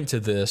a point to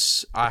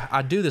this.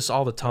 I do this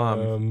all the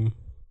time.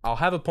 I'll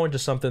have a point to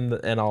something,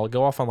 and I'll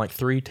go off on like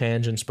 3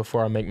 tangents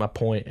before I make my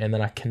point, and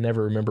then I can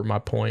never remember my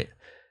point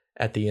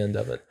at the end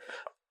of it.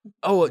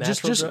 Oh,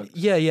 just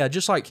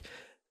like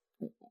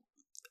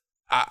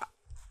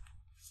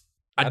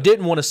I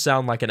didn't want to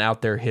sound like an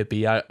out there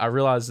hippie. I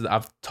realized that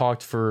I've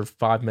talked for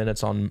 5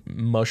 minutes on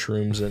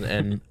mushrooms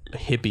and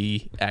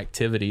hippie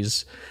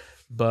activities,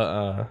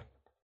 but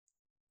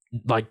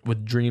like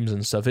with dreams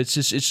and stuff, it's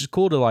just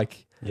cool to,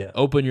 like,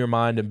 open your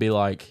mind and be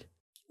like,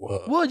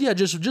 whoa. Well,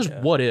 just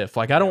what if?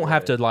 Like, I don't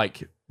have to,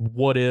 like,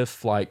 what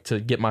if, like, to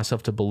get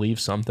myself to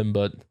believe something,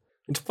 but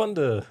it's fun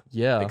to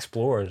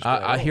explore.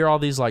 I hear all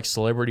these, like,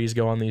 celebrities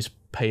go on these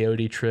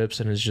peyote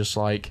trips, and it's just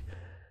like,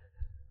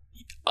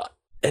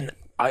 and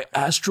I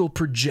astral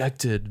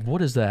projected.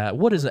 What is that?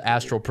 What is an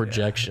astral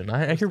projection?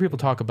 I hear people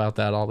talk about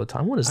that all the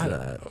time. What is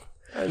that?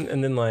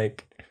 And then,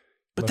 like,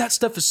 but that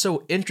stuff is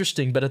so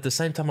interesting. But at the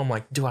same time, I'm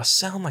like, do I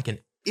sound like an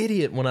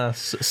idiot when I?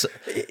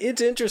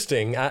 It's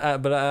interesting.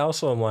 But I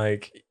also am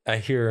like, I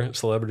hear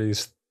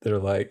celebrities that are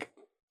like,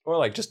 or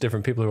like just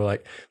different people who are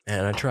like,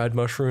 man, I tried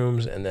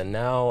mushrooms, and then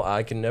now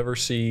I can never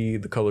see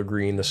the color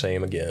green the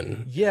same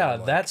again. Yeah,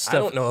 like, that stuff. I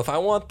don't know if I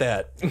want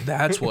that.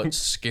 That's what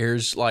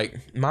scares.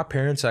 Like, my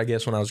parents, I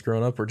guess, when I was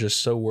growing up, were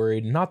just so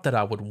worried. Not that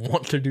I would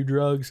want to do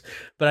drugs,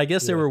 but I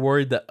guess they were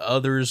worried that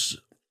others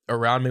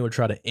around me would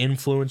try to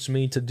influence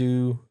me to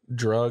do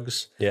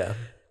drugs. Yeah.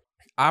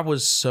 I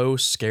was so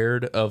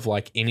scared of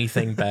like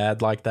anything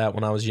bad like that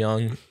when I was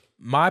young.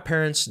 My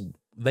parents,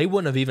 they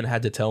wouldn't have even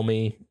had to tell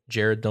me,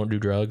 Jared, don't do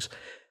drugs.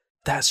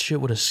 That shit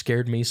would have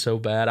scared me so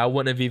bad. I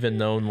wouldn't have even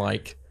known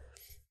like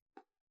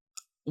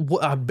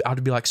what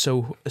I'd be like,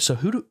 so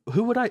who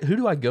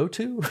do I go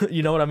to?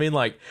 You know what I mean?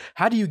 Like,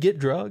 how do you get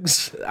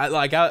drugs? I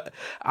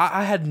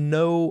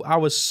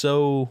was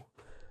so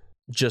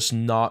just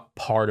not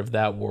part of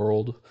that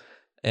world.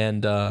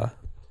 And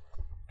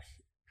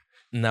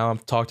now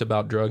I've talked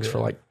about drugs for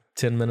like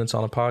 10 minutes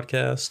on a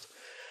podcast.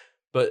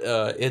 But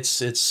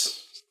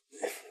it's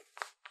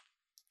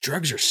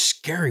drugs are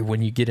scary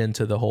when you get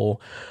into the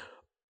whole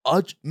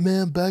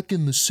man, back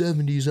in the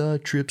 70s I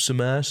tripped some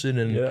acid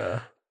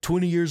and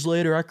 20 years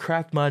later, I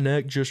cracked my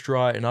neck just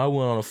right, and I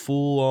went on a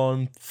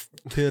full-on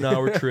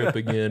 10-hour trip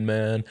again,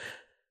 man.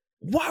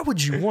 Why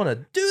would you want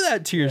to do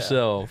that to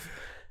yourself?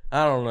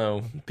 I don't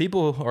know.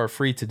 People are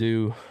free to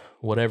do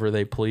whatever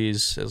they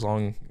please as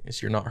long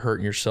as you're not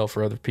hurting yourself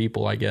or other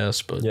people, I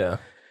guess.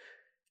 But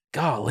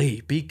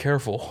golly, be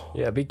careful.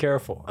 Yeah, be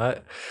careful.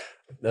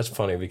 That's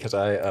funny because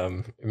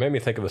it made me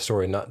think of a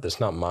story that's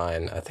not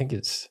mine. I think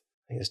it's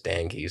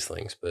Dan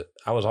Giesling's, but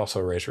I was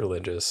also raised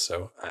religious,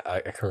 so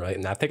I can relate.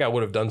 And I think I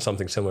would have done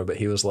something similar, but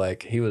he was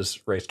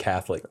raised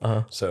Catholic.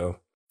 So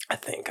I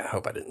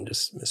hope I didn't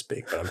just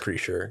misspeak, but I'm pretty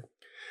sure.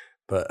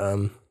 But,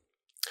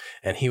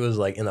 and he was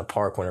like in the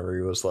park whenever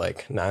he was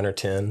like 9 or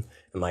 10,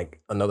 and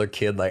like another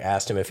kid like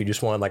asked him if he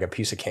just wanted like a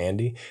piece of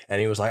candy, and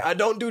he was like, I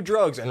don't do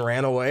drugs, and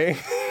ran away.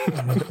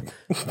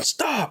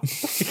 Stop.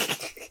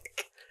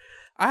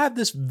 I have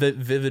this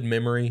vivid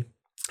memory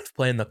of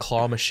playing the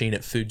claw machine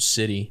at Food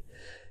City.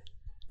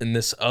 And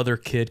this other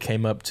kid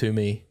came up to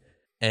me,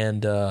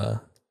 and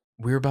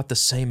we were about the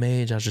same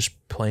age. I was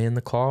just playing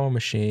the claw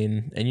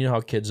machine, and you know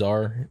how kids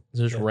are.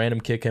 This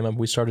random kid came up.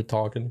 We started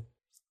talking,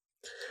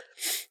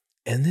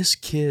 and this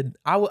kid,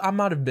 I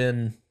might have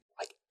been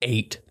like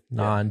 8,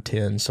 9,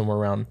 10, somewhere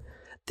around.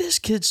 This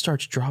kid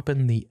starts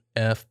dropping the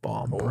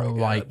F-bomb, bro.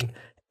 Like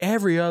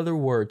every other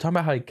word. Talking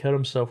about how he cut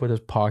himself with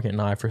his pocket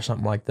knife or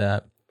something like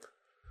that.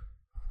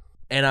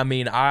 And I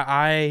mean,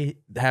 I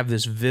have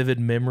this vivid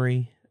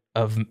memory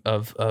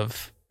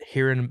of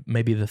hearing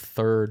maybe the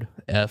third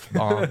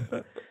F-bomb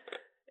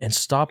and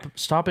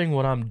stopping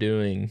what I'm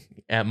doing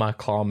at my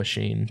claw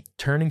machine,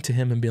 turning to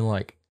him and being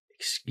like,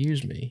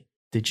 excuse me,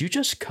 did you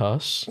just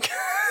cuss?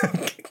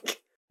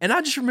 And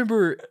I just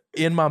remember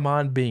in my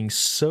mind being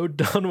so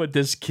done with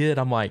this kid.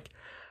 I'm like,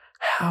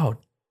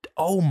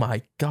 oh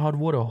my God,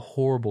 what a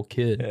horrible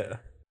kid. Yeah.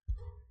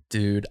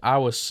 Dude, I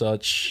was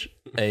such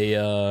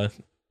a,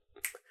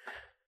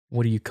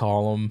 what do you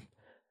call them?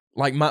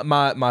 Like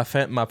my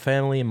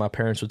family and my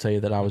parents would tell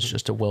you that I was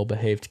just a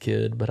well-behaved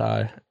kid, but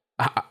I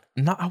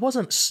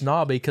wasn't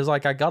snobby because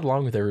like I got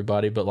along with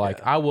everybody, but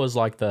like I was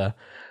like the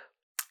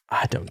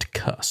I don't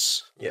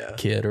cuss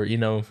kid, or you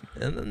know,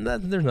 and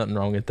there's nothing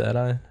wrong with that.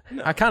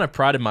 I kind of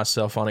prided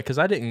myself on it because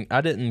I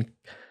didn't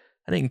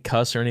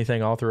cuss or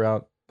anything all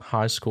throughout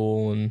high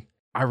school, and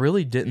I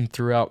really didn't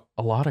throughout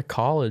a lot of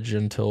college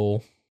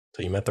until.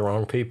 So you met the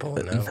wrong people.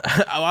 You know?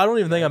 I don't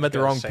even think I met the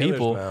wrong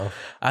people. Mouth.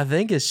 I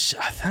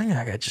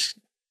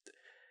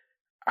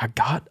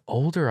got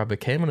older. I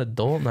became an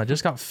adult, and I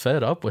just got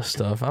fed up with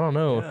stuff. I don't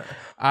know. Yeah.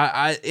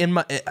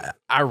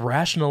 I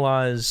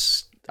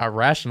rationalize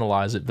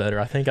it better.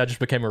 I think I just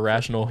became a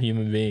rational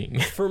human being.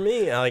 For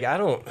me, like I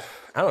don't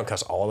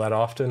cuss all that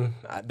often.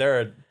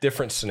 There are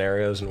different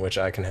scenarios in which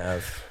I can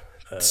have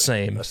a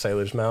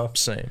sailor's mouth.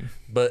 Same.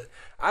 But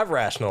I've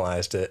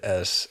rationalized it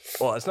as,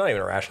 well, it's not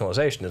even a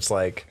rationalization. It's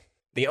like,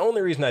 the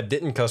only reason I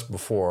didn't cuss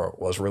before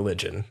was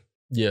religion.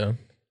 Yeah.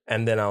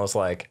 And then I was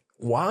like,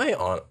 why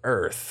on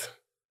earth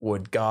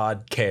would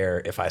God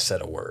care if I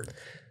said a word?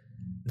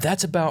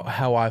 That's about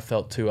how I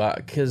felt too.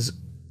 Because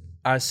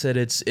I said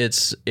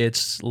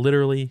it's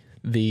literally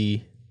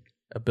the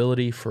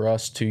ability for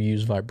us to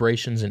use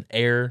vibrations and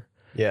air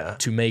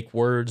to make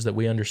words that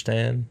we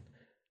understand.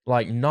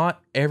 Like,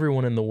 not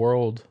everyone in the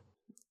world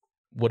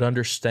would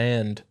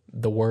understand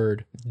the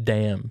word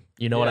damn.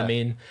 You know what I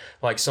mean?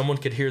 Like, someone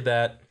could hear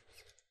that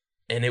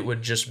and it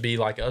would just be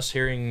like us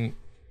hearing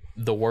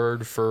the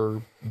word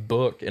for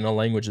book in a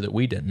language that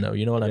we didn't know.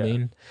 You know what I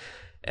mean?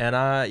 And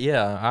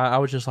I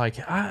was just like,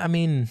 I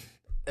mean,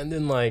 and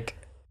then like,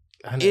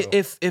 I know.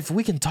 If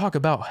we can talk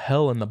about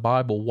hell in the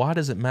Bible, why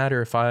does it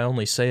matter if I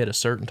only say it a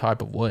certain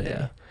type of way?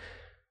 Yeah.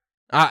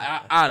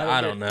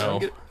 I don't know.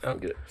 I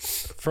don't get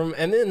it.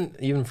 And then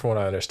even from what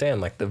I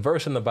understand, like the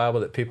verse in the Bible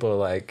that people are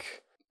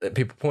like, that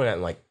people point at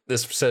and like,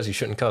 this says you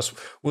shouldn't cuss,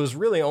 was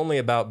really only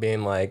about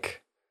being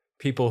like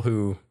people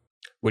who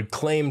would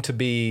claim to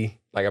be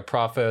like a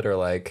prophet or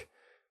like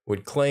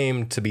would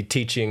claim to be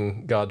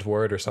teaching God's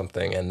word or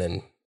something and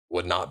then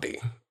would not be.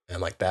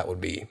 And like that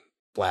would be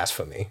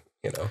blasphemy,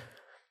 you know?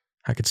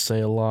 I could say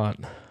a lot,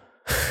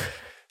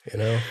 you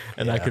know,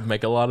 and I could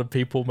make a lot of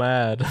people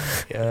mad.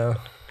 Yeah.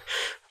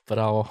 But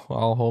I'll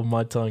hold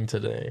my tongue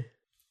today.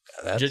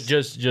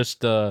 Just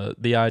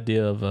the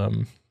idea of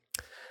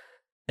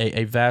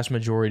a vast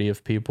majority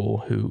of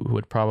people who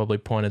would probably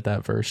point at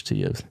that verse to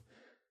you.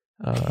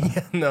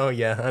 I know.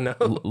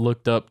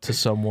 Looked up to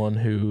someone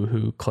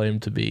who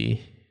claimed to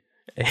be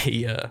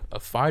a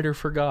fighter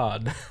for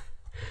God,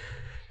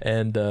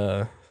 and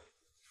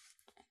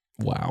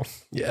wow,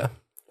 yeah,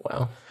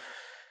 wow.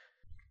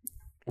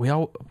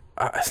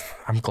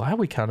 I'm glad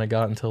we kind of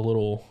got into a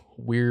little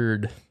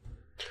weird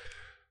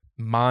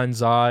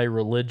mind's eye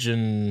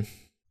religion.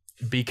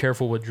 Be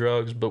careful with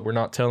drugs, but we're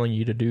not telling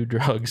you to do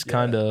drugs.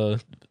 Kind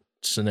of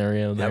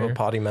scenario there. Have a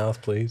potty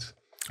mouth, please.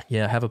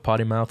 Yeah, have a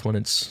potty mouth when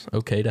it's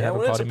okay to have a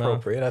potty mouth.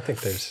 Appropriate. I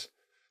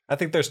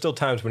think there's still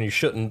times when you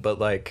shouldn't, but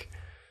like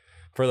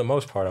for the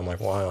most part, I'm like,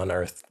 why on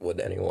earth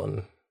would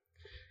anyone?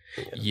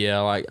 Yeah,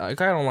 like I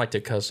don't like to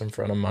cuss in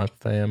front of my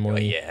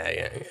family.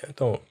 Yeah.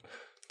 Don't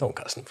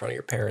cuss in front of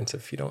your parents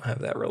if you don't have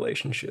that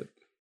relationship.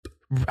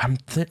 I'm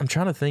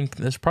trying to think.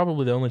 That's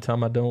probably the only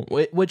time I don't.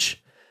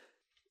 Which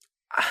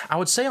I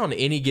would say on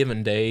any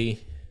given day,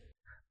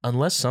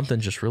 unless something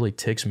just really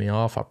ticks me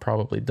off, I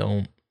probably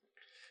don't.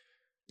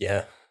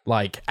 Yeah.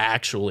 Like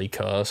actually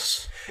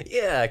cuss.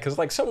 Yeah, because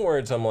like some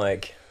words I'm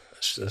like,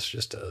 it's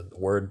just a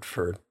word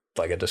for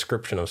like a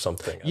description of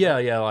something.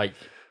 Yeah, like,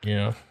 you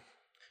know,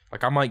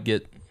 like I might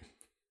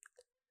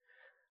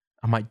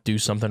do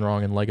something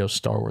wrong in Lego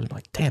Star Wars. I'm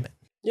like, damn it.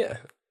 Yeah.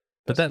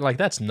 But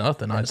that's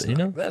nothing. That's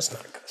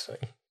not cussing.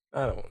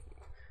 I don't.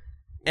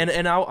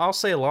 And I'll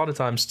say a lot of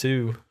times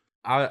too,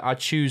 I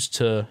choose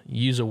to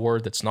use a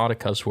word that's not a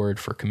cuss word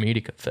for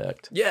comedic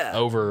effect. Yeah.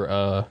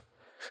 Over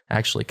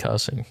actually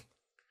cussing.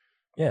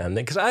 Yeah, and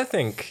because I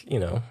think, I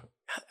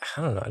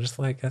don't know,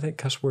 I think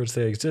cuss words,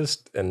 they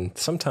exist, and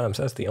sometimes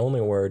that's the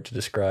only word to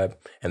describe,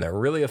 and they're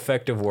really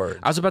effective words.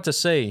 I was about to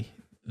say,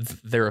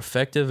 they're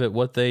effective at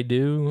what they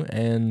do,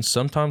 and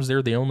sometimes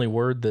they're the only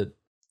word that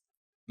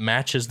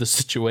matches the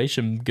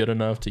situation good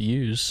enough to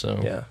use. So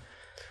yeah,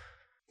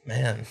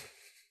 man,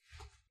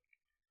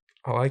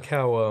 I like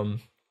how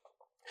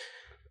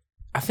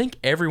I think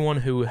everyone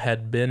who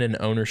had been in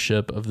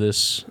ownership of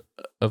this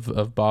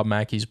of Bob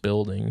Mackey's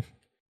building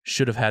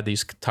should have had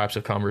these types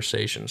of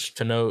conversations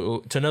to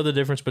know the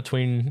difference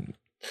between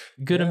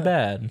good and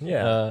bad,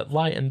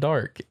 light and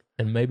dark,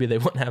 and maybe they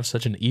wouldn't have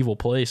such an evil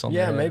place on.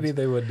 Yeah, maybe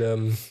they would.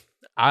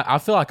 I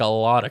feel like a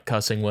lot of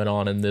cussing went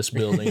on in this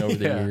building over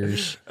the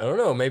years. I don't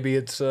know. Maybe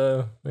it's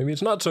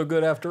not so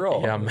good after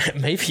all. Yeah,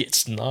 maybe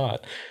it's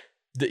not.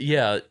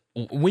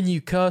 When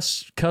you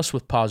cuss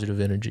with positive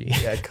energy.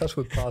 Yeah, cuss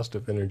with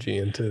positive energy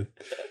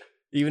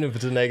even if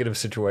it's a negative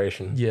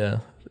situation. Yeah,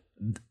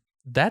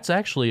 that's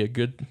actually a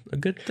good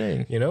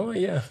thing.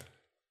 Yeah.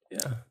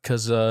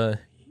 Because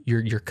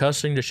you're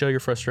cussing to show your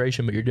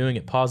frustration, but you're doing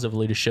it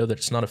positively to show that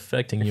it's not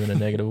affecting you in a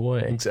negative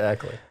way.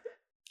 Exactly.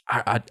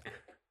 I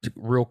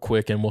real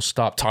quick, and we'll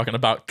stop talking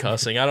about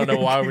cussing. I don't know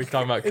why we're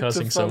talking about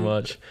cussing so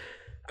much.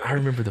 I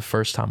remember the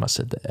first time I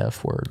said the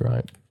F word,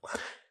 right?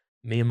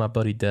 Me and my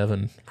buddy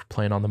Devin were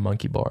playing on the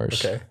monkey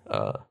bars. Okay.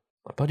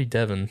 My buddy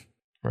Devin,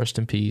 rest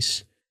in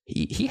peace,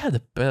 he had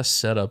the best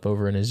setup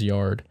over in his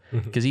yard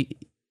because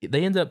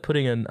they ended up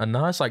putting a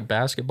nice like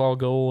basketball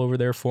goal over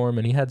there for him,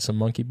 and he had some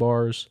monkey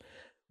bars.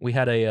 We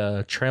had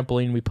a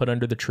trampoline we put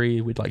under the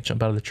tree. We'd like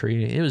jump out of the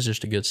tree. It was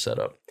just a good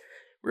setup.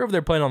 We were over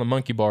there playing on the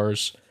monkey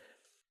bars.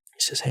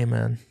 He says, "Hey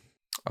man,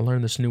 I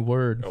learned this new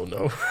word." Oh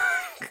no.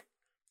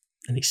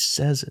 And he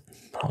says it.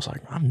 I was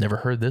like, "I've never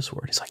heard this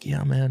word." He's like,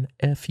 "Yeah, man,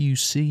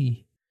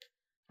 FUC."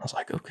 I was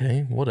like,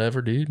 "Okay,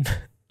 whatever, dude."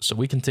 So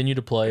we continue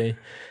to play.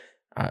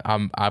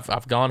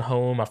 I've gone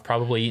home. I've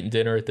probably eaten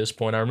dinner at this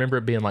point. I remember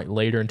it being like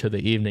later into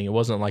the evening. It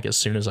wasn't like as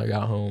soon as I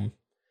got home.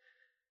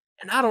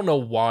 And I don't know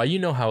why. You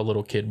know how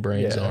little kid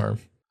brains are.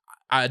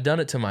 I had done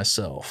it to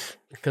myself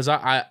because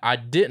I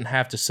didn't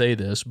have to say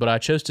this, but I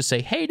chose to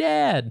say, "Hey,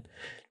 Dad,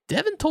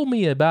 Devin told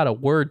me about a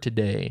word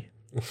today."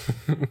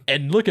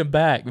 And looking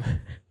back,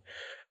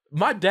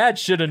 my dad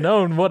should have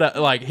known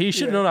he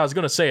should have known I was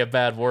going to say a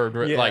bad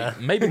word. Yeah. Like,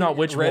 maybe not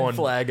which Red one. Red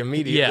flag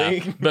immediately.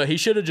 Yeah, but he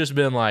should have just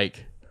been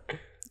like,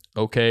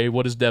 "Okay,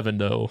 what does Devin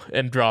know?"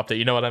 And dropped it.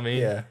 You know what I mean?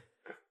 Yeah.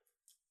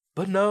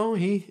 But no,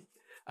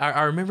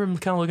 I remember him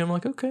kind of looking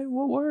like, "Okay,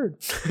 what word?"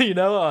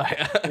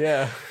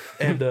 Yeah.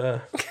 And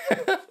I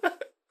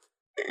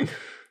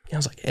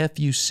was like,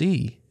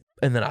 FUC.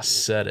 And then I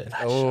said it.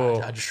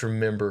 I just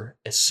remember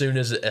as soon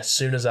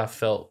as I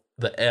felt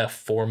the F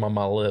form on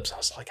my lips, I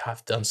was like,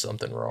 I've done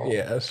something wrong.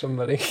 Yeah,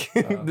 somebody.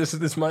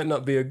 This might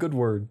not be a good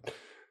word.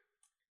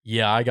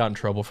 Yeah, I got in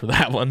trouble for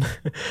that one.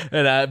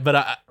 And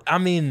I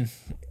mean,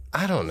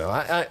 I don't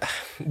know.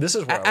 This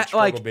is where I would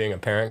struggle being a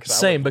parent.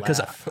 Same,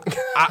 because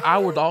I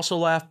would also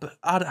laugh, but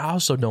I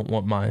also don't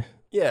want my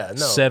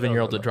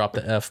 7-year-old to drop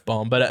the F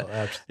bomb. But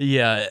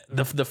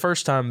the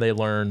first time they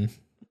learn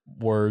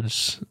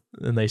words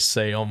and they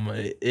say them,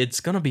 it's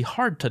gonna be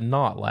hard to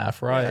not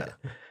laugh, right?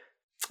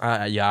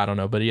 I don't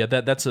know, but yeah,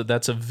 that's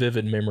a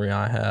vivid memory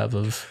I have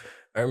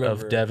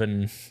of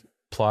Devin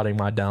plotting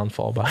my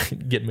downfall by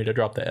getting me to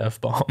drop the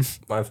F bomb.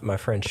 My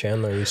friend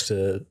Chandler used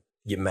to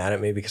get mad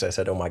at me because I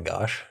said, "Oh my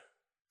gosh."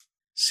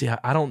 See,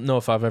 I don't know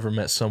if I've ever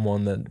met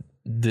someone that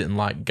didn't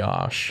like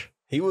gosh.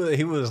 He was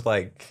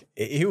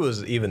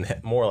even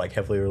more like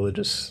heavily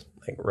religious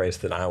like race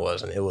than I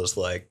was, and it was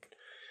like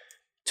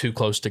too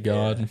close to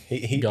God.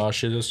 Yeah.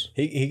 Gosh is.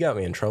 He got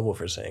me in trouble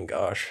for saying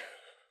gosh.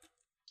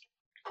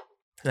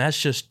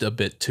 That's just a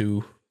bit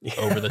too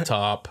over the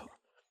top.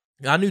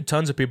 I knew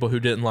tons of people who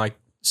didn't like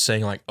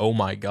saying like, oh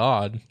my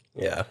God.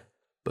 Yeah.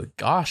 But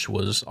gosh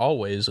was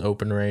always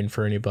open rein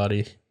for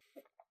anybody.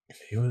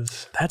 He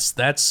was.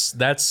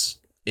 That's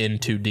in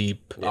too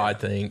deep, I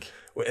think.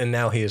 And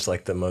now he is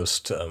like the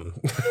most.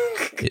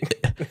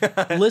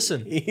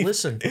 Listen.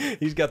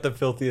 He's got the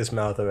filthiest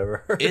mouth I've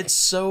ever heard. It's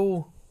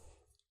so.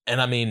 And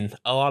I mean,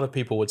 a lot of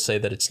people would say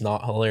that it's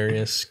not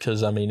hilarious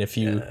because I mean, if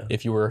you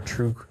were a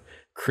true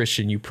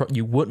Christian,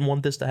 you wouldn't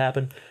want this to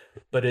happen.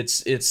 But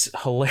it's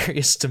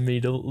hilarious to me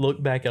to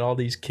look back at all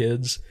these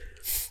kids,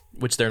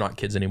 which they're not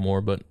kids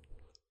anymore. But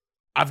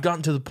I've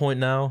gotten to the point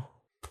now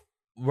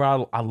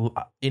where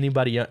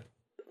anybody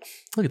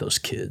look at those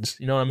kids.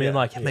 You know what I mean?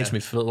 It makes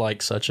me feel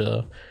like such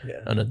an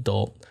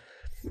adult.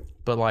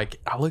 But like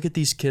I look at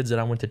these kids that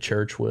I went to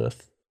church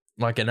with,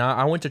 like, and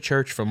I went to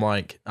church from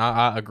like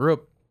I grew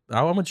up.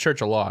 I went to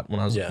church a lot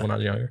when I was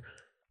younger.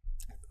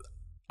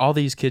 All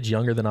these kids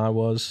younger than I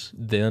was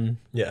then,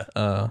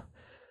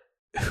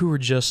 who were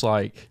just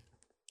like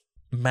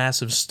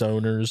massive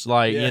stoners,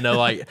 like you know,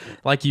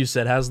 like you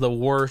said, has the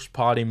worst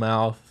potty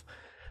mouth.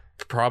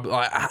 Probably,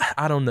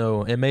 I don't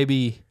know, and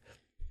maybe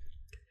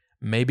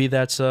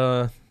that's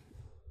a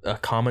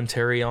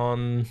commentary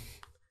on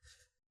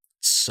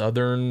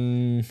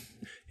Southern,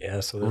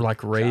 so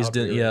like raised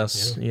in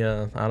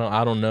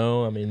I don't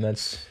know. I mean,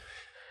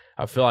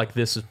 I feel like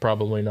this is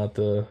probably not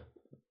the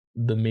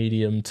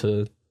medium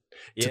to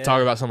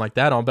talk about something like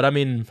that on, but I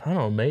mean, I don't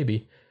know,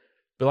 maybe.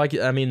 But like,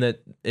 I mean, that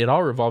it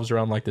all revolves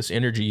around like this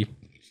energy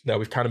that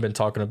we've kind of been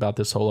talking about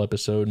this whole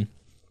episode.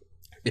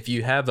 If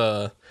you have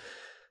a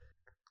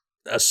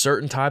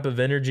certain type of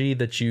energy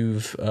that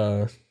you've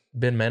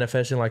been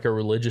manifesting, like a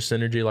religious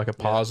energy, like a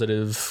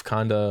positive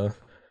kind of,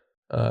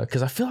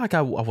 because I feel like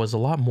I was a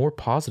lot more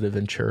positive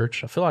in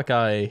church. I feel like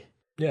I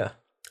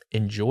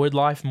enjoyed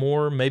life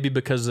more, maybe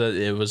because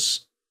it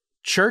was.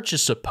 Church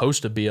is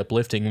supposed to be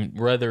uplifting,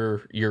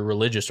 whether you're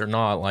religious or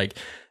not. Like,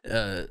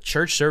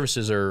 church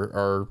services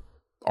are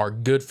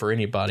good for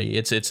anybody.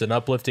 It's an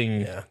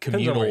uplifting communal.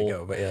 Depends on where you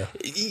go, but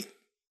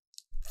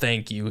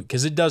thank you,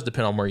 because it does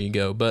depend on where you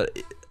go. But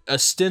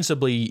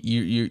ostensibly,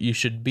 you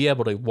should be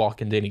able to walk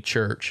into any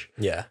church,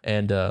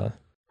 and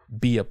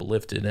be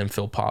uplifted and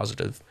feel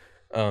positive.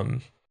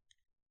 But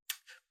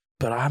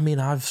I mean,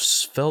 I've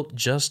felt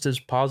just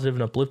as positive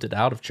and uplifted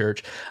out of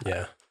church.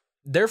 Yeah.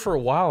 There for a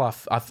while,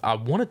 I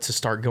wanted to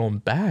start going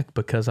back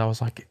because I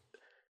was like,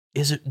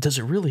 does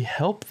it really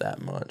help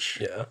that much?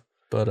 Yeah.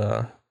 But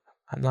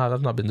I've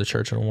not been to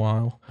church in a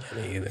while.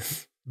 Yeah, me either.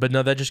 But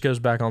no, that just goes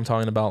back on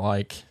talking about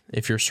like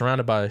if you're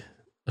surrounded by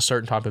a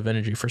certain type of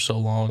energy for so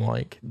long,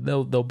 like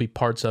there'll be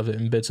parts of it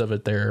and bits of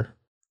it there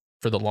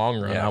for the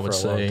long run. I would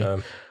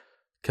say,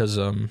 because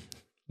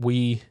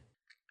we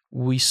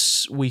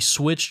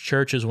switched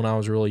churches when I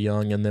was really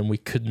young, and then we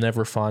could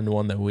never find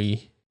one that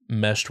we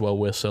meshed well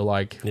with, so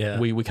like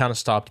we kind of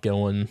stopped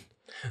going.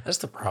 That's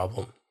the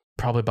problem.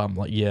 Probably about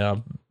like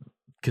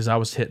because I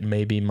was hitting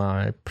maybe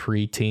my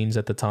pre-teens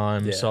at the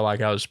time, so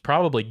like I was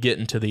probably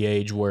getting to the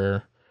age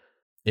where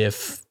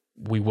if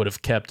we would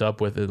have kept up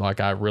with it, like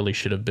I really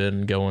should have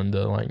been going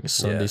to like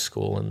Sunday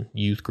school and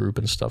youth group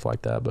and stuff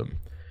like that. But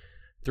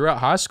throughout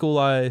high school,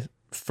 I,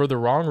 for the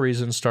wrong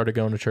reasons, started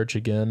going to church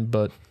again.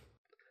 But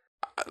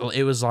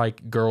it was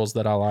like girls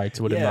that I liked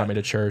would invite me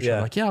to church.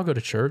 I'm like, I'll go to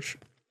church.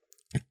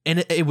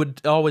 And it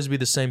would always be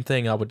the same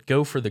thing. I would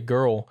go for the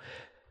girl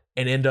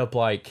and end up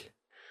like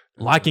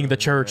liking the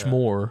church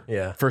more.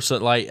 Yeah. For so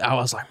like I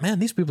was like, man,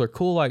 these people are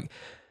cool. Like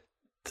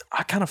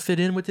I kind of fit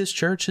in with this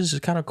church. This is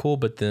kind of cool.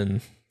 But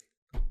then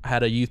I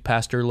had a youth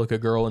pastor look a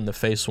girl in the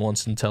face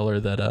once and tell her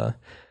that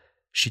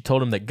she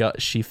told him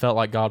that she felt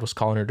like God was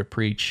calling her to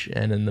preach.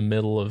 And in the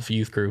middle of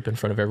youth group in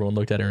front of everyone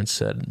looked at her and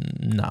said,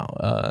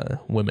 no,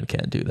 women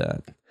can't do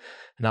that.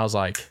 And I was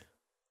like,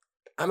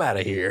 I'm out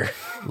of here.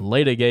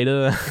 Later,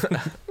 Gator.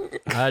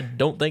 I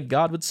don't think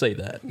God would say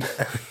that.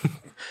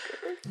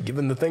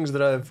 Given the things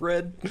that I've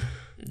read,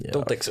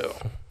 don't think so.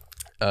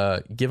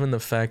 Given the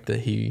fact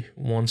that he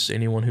wants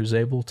anyone who's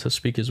able to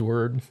speak his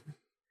word,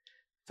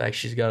 the fact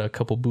she's got a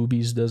couple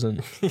boobies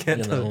doesn't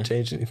doesn't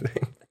change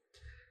anything.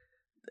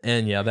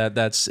 And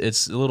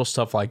it's little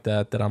stuff like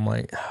that I'm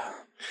like,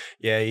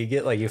 you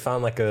get like you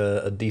find like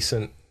a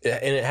decent,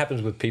 and it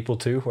happens with people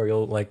too, where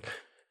you'll like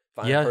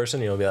find a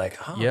person and you'll be like,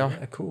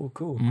 cool,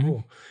 cool.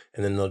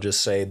 And then they'll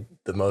just say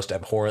the most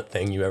abhorrent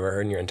thing you ever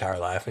heard in your entire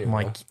life. And you're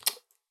like,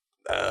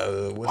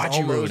 why'd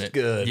you ruin it?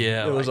 Good.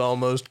 Yeah. It was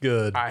almost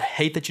good. I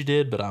hate that you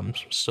did, but I'm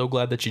so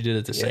glad that you did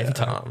at the same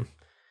time.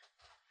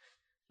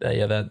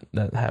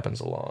 That happens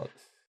a lot.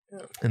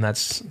 Yeah. And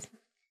that's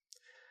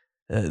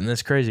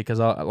crazy because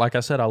like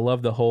I said, I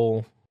love the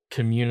whole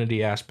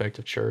community aspect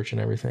of church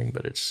and everything,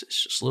 but it's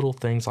just little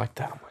things like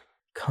that. I'm like,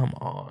 come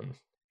on.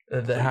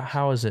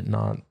 How is it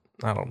not?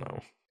 I don't know.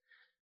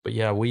 But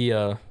yeah, we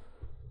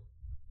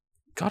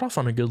got off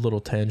on a good little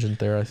tangent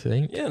there, I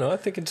think. Yeah, no, I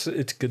think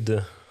it's good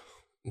to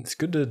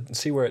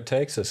see where it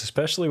takes us,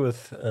 especially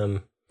with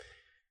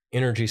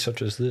energy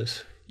such as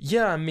this?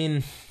 Yeah, I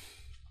mean,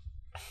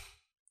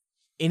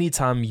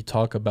 anytime you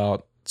talk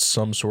about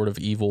some sort of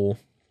evil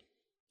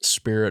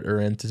spirit or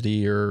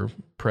entity or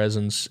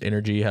presence,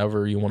 energy,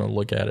 however you want to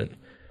look at it,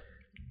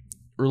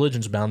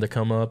 religion's bound to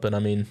come up. And I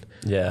mean,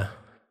 yeah,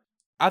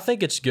 I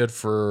think it's good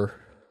for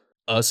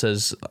us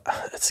as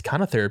it's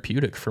kind of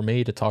therapeutic for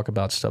me to talk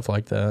about stuff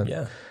like that.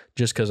 Yeah.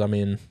 Just because, I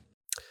mean,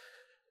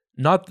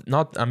 not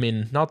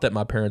that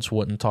my parents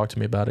wouldn't talk to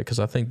me about it, because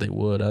I think they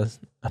would.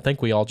 I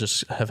think we all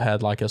just have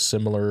had like a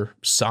similar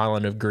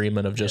silent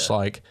agreement of just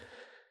like,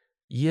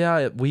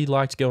 yeah, we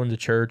liked going to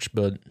church,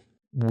 but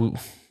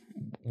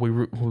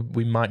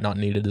we might not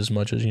need it as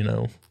much as,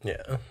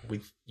 we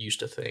used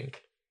to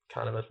think,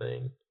 kind of a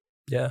thing.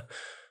 Yeah.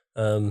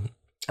 I don't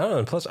know.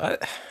 And plus,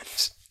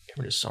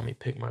 Cameron just saw me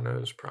pick my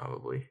nose,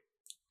 probably.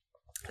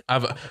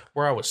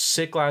 Where I was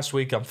sick last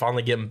week, I'm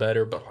finally getting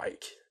better, but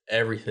like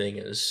everything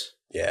is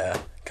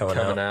coming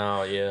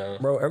out. Yeah,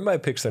 bro. Everybody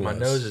picks their nose. My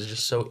nose is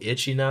just so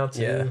itchy now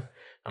too. Yeah.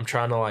 I'm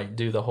trying to like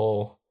do the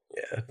whole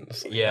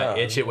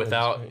itch it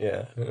without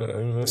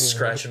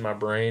scratching my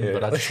brain,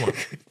 but I just want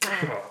to.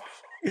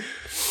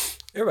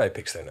 Everybody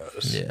picks their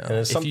nose. Yeah, and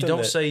if you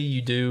don't say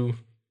you do,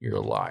 you're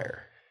a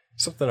liar.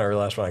 Something I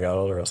realized when I got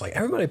older, I was like,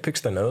 everybody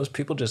picks their nose.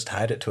 People just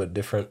hide it to a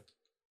different,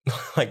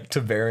 like, to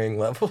varying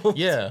levels.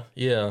 Yeah.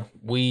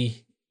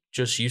 We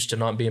just used to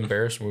not be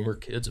embarrassed when we were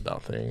kids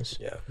about things.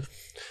 Yeah.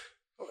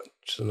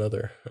 Just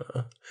another.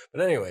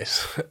 But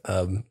anyways,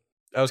 I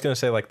was going to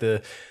say, like,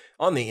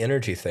 on the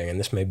energy thing, and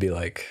this may be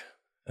like,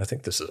 I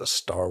think this is a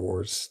Star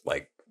Wars,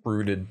 like,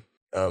 rooted,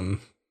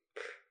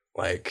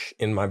 like,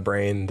 in my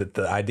brain, that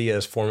the idea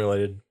is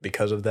formulated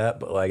because of that.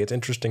 But, like, it's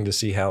interesting to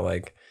see how,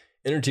 like,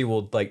 energy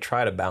will like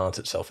try to balance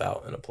itself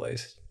out in a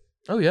place.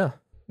 Oh yeah,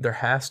 there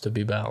has to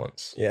be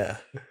balance. Yeah,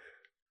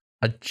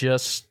 I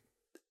just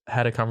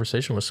had a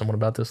conversation with someone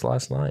about this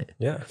last night.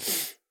 Yeah,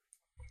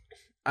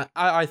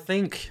 I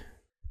think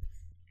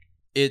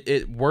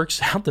it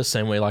works out the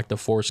same way, like the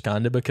Force,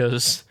 kind of,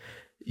 because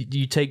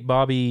you take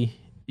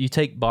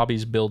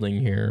Bobby's building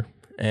here,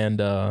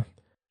 and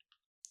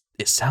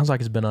it sounds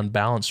like it's been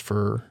unbalanced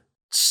for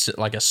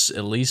like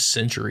at least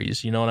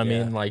centuries. You know what I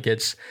mean? Like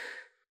it's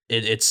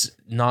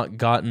not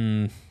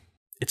gotten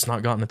its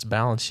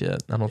balance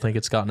yet. I don't think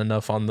it's gotten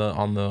enough on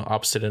the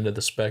opposite end of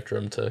the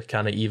spectrum to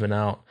kind of even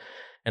out.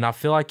 And I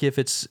feel like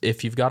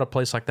if you've got a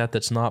place like that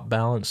that's not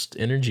balanced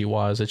energy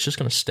wise, it's just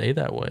going to stay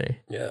that way.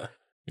 Yeah.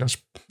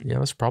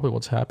 That's probably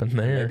what's happened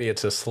there. Maybe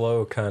it's a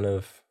slow kind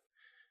of,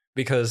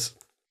 because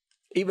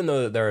even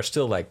though there are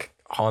still like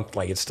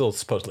it's still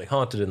supposedly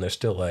haunted and there's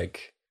still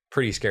like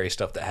pretty scary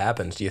stuff that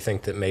happens, do you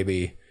think that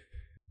maybe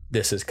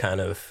this is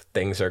kind of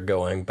things are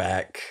going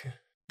back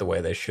the way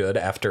they should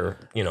after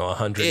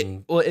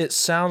 100? It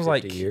sounds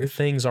like years?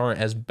 Things aren't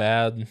as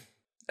bad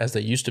as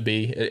they used to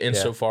be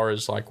insofar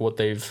as like what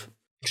they've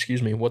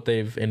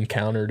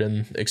encountered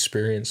and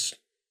experienced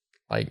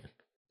like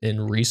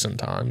in recent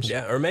times.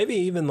 Yeah, or maybe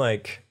even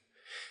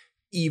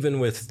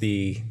with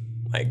the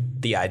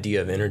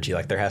idea of energy,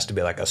 like there has to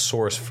be like a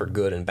source for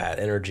good and bad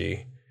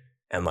energy,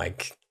 and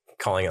like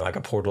calling it like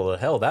a portal to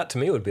hell, that to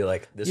me would be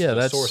like this is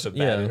a source of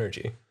bad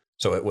energy.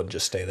 So it would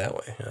just stay that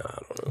way. I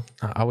don't know.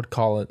 I would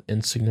call it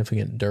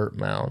insignificant dirt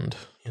mound.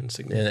 And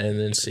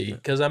then see.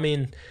 Because, I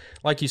mean,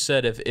 like you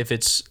said,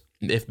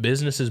 if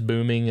business is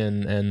booming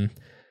and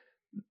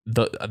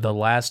the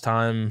last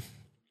time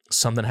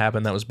something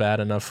happened that was bad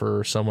enough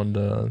for someone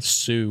to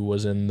sue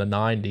was in the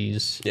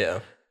 90s. Yeah.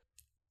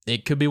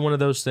 It could be one of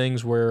those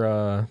things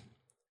where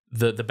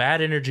the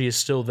bad energy is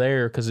still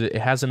there because it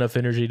has enough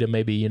energy to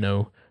maybe,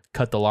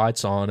 cut the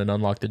lights on and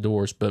unlock the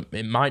doors, but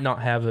it might not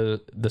have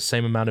the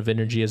same amount of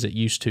energy as it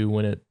used to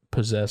when it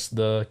possessed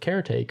the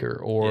caretaker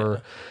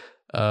or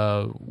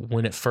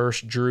when it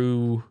first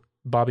drew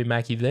Bobby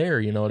Mackey there,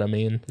 you know what I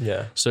mean?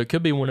 Yeah. So it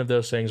could be one of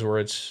those things where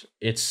it's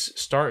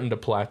starting to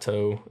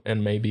plateau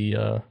and maybe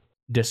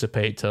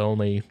dissipate to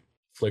only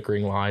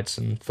flickering lights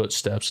and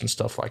footsteps and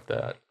stuff like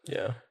that.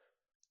 Yeah.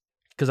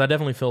 Because I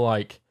definitely feel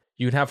like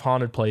you can have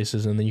haunted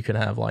places and then you can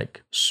have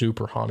like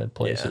super haunted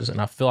places. Yeah.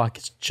 And I feel like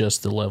it's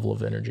just the level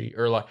of energy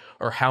or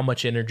how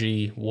much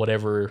energy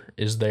whatever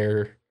is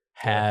there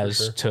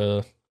has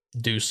to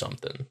do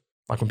something.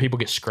 Like when people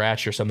get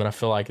scratched or something, I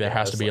feel like there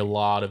has to be a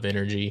lot of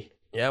energy.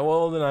 Yeah,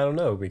 well, then I don't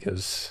know,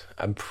 because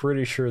I'm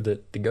pretty sure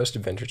that the Ghost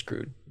Adventures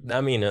crew,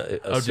 I mean,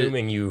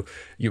 assuming you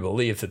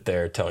believe that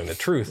they're telling the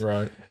truth,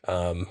 right?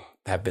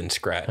 Have been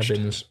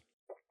scratched.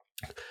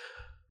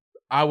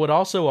 I would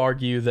also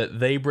argue that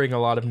they bring a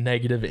lot of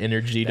negative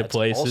energy to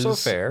places.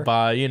 Also fair.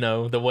 By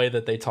the way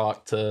that they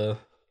talk to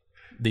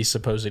these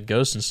supposed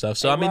ghosts and stuff.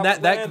 So I mean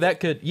that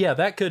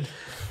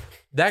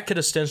could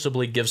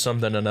ostensibly give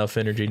something enough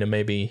energy to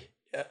maybe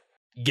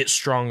get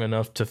strong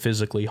enough to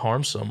physically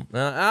harm some.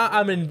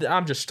 I mean,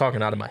 I'm just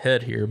talking out of my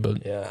head here,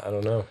 but I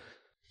don't know.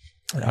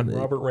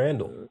 Robert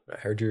Randall, I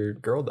heard your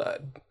girl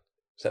died.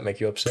 Does that make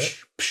you upset?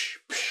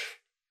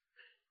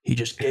 He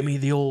just gave me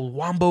the old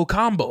wombo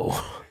combo.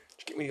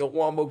 Give me a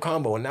wombo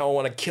combo, and now I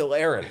want to kill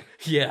Aaron.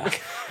 Yeah.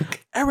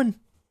 Aaron,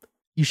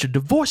 you should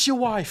divorce your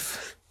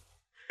wife.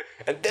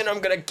 and then I'm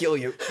going to kill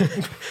you.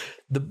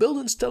 The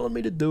building's telling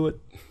me to do it.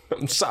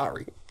 I'm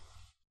sorry.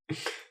 I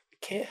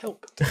can't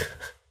help it.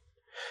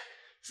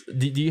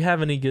 Do you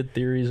have any good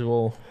theories?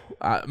 Well,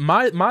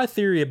 my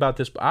theory about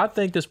this, I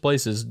think this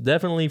place is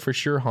definitely for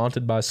sure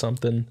haunted by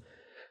something.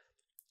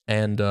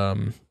 And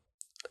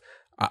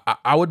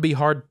I would be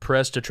hard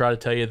pressed to try to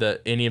tell you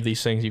that any of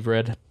these things you've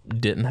read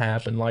didn't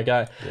happen. Like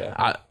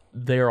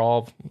they're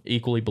all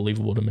equally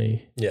believable to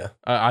me. Yeah.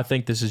 I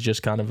think this is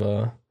just kind of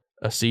a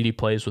seedy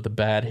place with a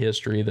bad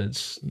history.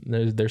 There's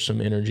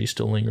some energy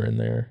still lingering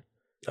there.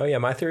 Oh yeah,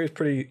 my theory is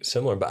pretty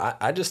similar, but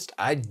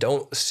I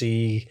don't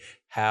see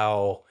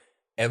how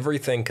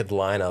everything could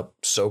line up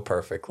so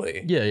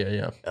perfectly.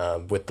 Yeah.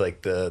 With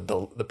like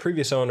the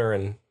previous owner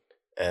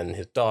and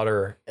his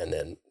daughter, and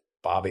then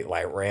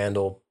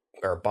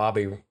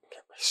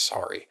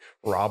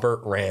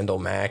Robert Randall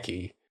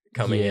Mackey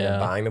coming in and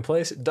buying the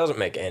place. It doesn't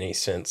make any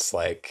sense,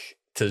 like,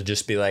 to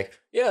just be like,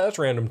 yeah, that's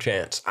random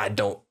chance. I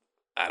don't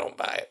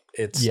buy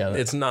it.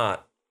 That's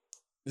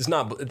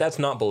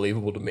not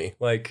believable to me.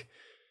 Like,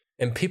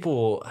 and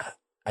people,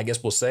 I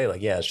guess, will say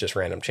like, yeah, it's just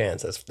random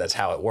chance. That's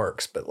how it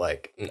works. But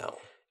like, no.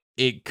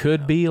 It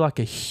could be like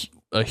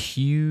a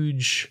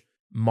huge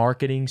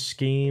marketing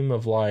scheme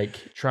of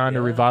like trying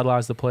to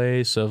revitalize the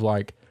place, of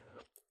like,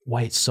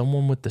 wait,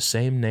 someone with the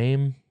same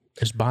name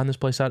is buying this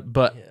place out.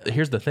 But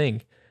here's the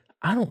thing.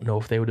 I don't know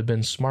if they would have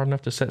been smart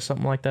enough to set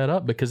something like that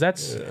up, because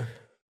that's,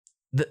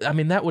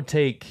 that would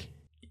take,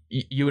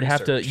 you would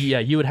have to,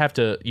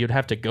 you'd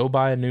have to go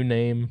buy a new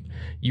name.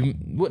 You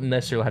wouldn't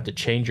necessarily have to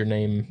change your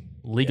name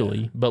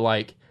legally, but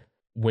like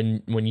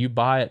when you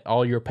buy it,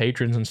 all your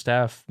patrons and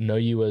staff know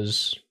you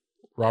as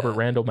Robert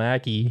Randall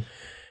Mackey.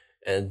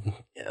 And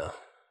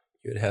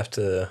you'd have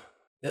to,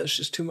 it's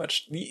just too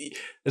much.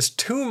 It's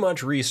too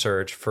much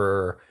research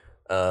for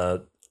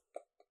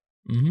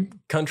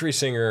country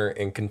singer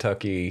in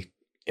Kentucky,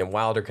 in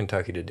Wilder,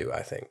 Kentucky, to do,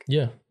 I think.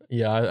 Yeah.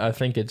 I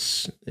think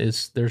it's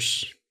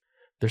there's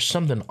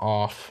something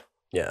off.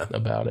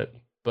 About it,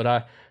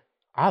 but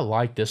I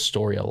like this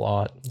story a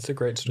lot. It's a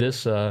great story.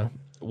 This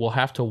we'll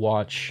have to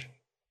watch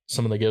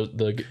some of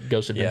the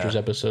Ghost Adventures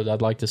episodes.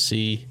 I'd like to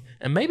see,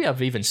 and maybe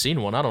I've even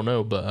seen one. I don't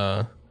know,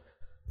 but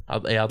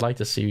I'd like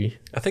to see.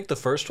 I think the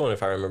first one,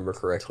 if I remember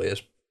correctly,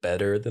 is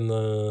better than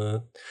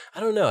the. I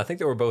don't know. I think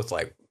they were both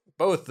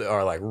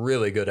are like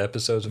really good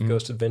episodes of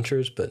Ghost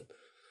Adventures, but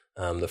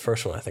the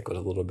first one I think was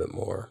a little bit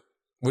more.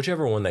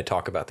 Whichever one they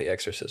talk about the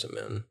exorcism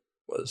in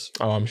was.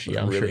 Oh, I'm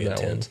really sure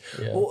intense. That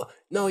one. Yeah. Well,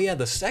 no,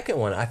 the second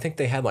one I think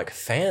they had like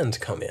fans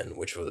come in,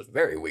 which was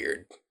very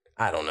weird.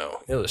 I don't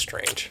know. It was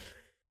strange.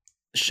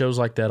 Shows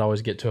like that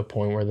always get to a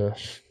point where they're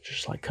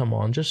just like, come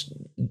on, just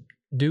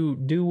do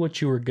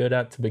what you were good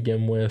at to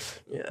begin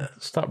with. Yeah.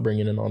 Stop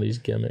bringing in all these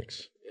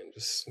gimmicks. And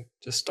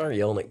just start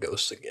yelling at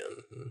ghosts again,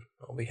 and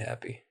I'll be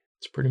happy.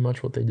 It's pretty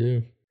much what they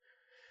do.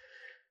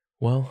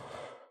 Well,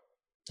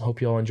 I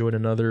hope you all enjoyed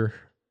another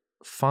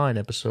fine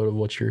episode of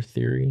What's Your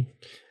Theory.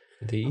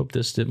 Indeed. Hope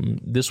this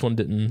one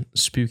didn't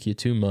spook you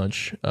too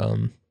much.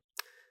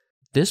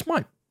 This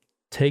might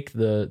take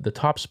the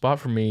top spot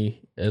for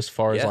me as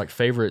far as like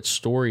favorite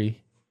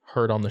story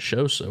heard on the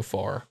show so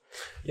far.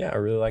 Yeah, I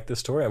really like this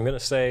story. I'm gonna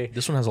say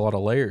this one has a lot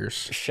of layers.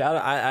 Shout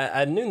out!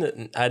 I'd known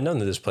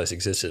that this place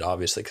existed,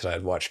 obviously, because I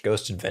had watched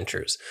Ghost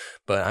Adventures.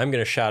 But I'm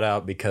gonna shout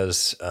out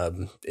because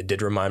it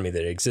did remind me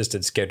that it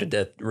existed. Scared to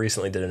Death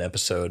recently did an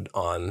episode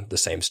on the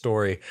same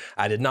story.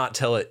 I did not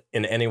tell it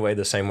in any way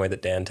the same way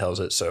that Dan tells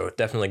it. So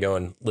definitely go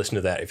and listen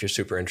to that if you're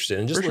super interested,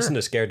 and just listen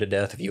to Scared to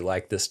Death if you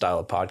like this style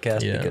of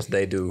podcast because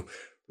they do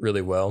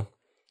really well.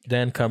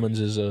 Dan Cummins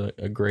is a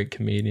great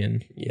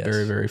comedian. Yes.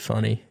 Very, very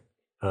funny.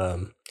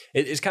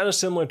 It's kind of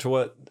similar to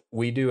what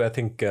we do. I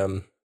think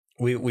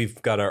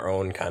we've got our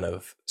own kind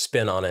of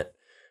spin on it,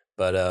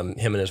 but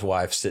him and his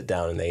wife sit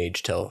down and they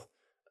each tell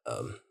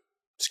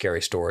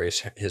scary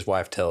stories. His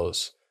wife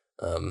tells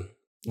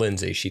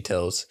Lindsay, she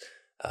tells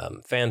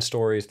fan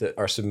stories that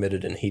are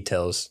submitted, and he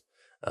tells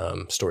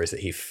stories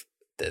that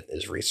that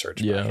is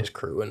researched by his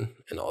crew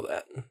and all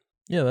that.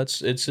 Yeah,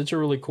 it's a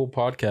really cool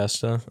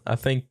podcast. I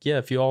think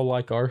if you all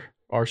like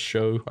our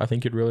show, I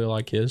think you'd really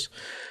like his.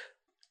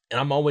 And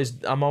I'm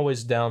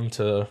always down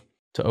to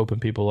open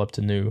people up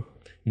to new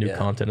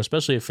content,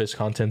 especially if it's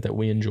content that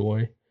we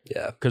enjoy.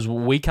 Yeah, because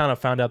we kind of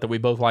found out that we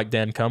both like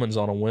Dan Cummins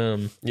on a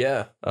whim.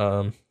 Yeah,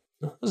 it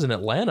was in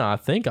Atlanta, I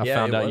think. I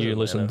found out you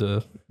listened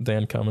to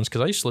Dan Cummins,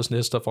 because I used to listen to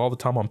his stuff all the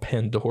time on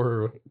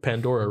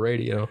Pandora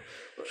Radio.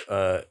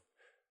 I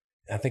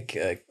think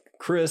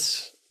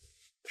Chris.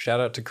 Shout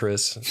out to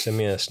Chris. Send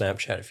me a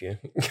Snapchat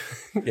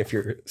if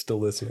you're still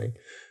listening.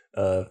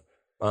 My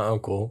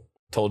uncle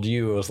told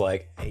you, it was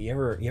like, hey, you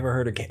ever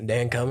heard of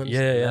Dan Cummins?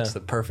 Yeah. That's the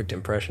perfect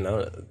impression.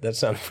 That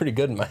sounded pretty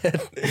good in my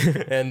head.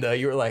 And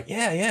you were like,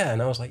 yeah.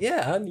 And I was like,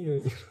 yeah, I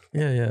knew.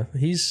 Yeah.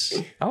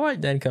 I like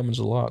Dan Cummins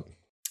a lot.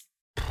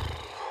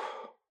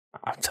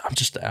 I'm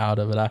just out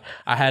of it.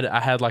 I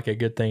had like a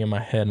good thing in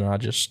my head, and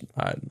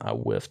I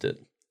whiffed it.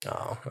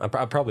 Oh, I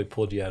probably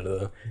pulled you out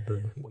of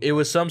the. It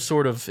was some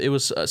sort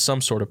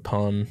of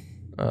pun,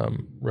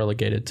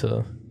 relegated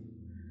to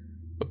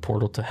a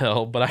portal to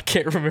hell, but I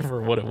can't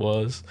remember what it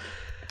was.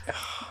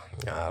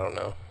 I don't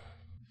know.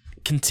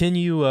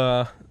 Continue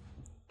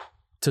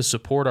to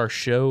support our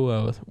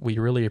show. We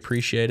really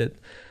appreciate it.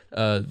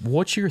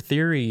 What's Your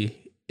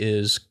Theory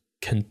is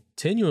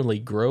continually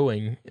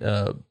growing,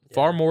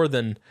 far more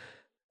than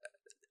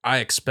I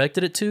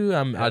expected it to.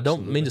 I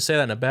don't mean to say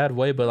that in a bad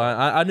way, but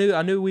I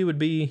knew we would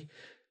be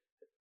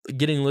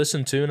getting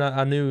listened to, and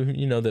I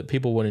knew that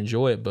people would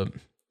enjoy it. But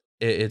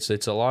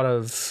it's a lot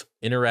of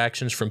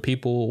interactions from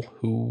people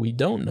who we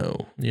don't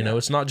know. You know,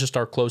 it's not just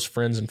our close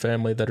friends and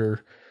family that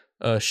are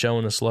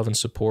showing us love and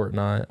support, and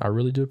I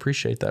really do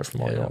appreciate that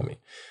from all y'all.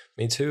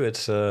 Me too.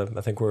 It's I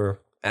think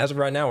as of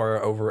right now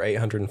we're over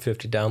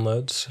 850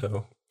 downloads.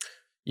 So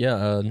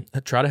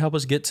try to help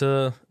us get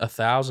to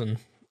 1,000.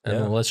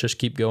 And let's just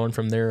keep going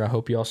from there. I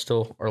hope y'all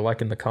still are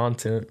liking the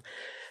content.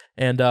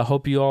 And I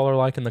hope you all are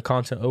liking the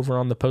content over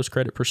on the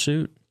Post-Credit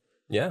Pursuit.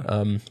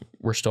 Yeah.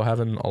 We're still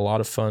having a lot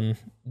of fun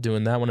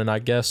doing that one. And I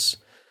guess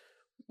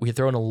we can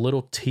throw in a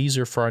little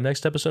teaser for our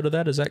next episode of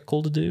that. Is that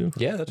cool to do?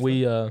 Yeah, that's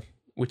fun.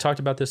 We talked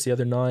about this the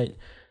other night.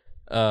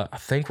 I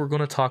think we're going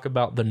to talk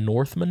about The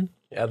Northman.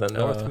 Yeah, The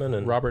Northman.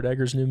 And Robert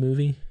Eggers' new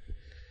movie.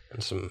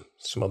 And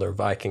some other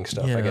Viking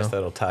stuff. I guess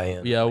that'll tie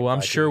in. Yeah, well,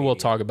 I'm sure we'll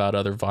talk about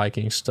other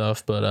Viking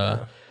stuff,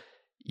 but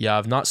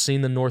I've not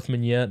seen The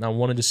Northman yet, and I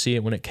wanted to see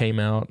it when it came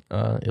out.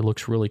 It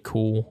looks really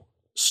cool.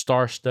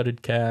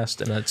 Star-studded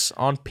cast, and it's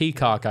on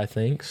Peacock, I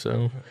think,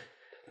 so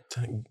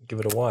give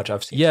it a watch.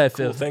 I've seen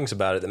cool things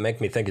about it that make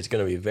me think it's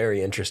going to be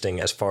very interesting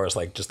as far as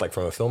just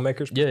from a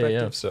filmmaker's perspective.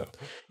 Yeah. So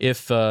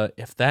if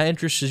that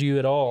interests you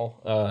at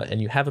all,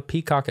 and you have a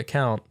Peacock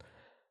account,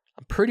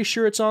 I'm pretty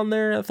sure it's on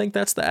there. I think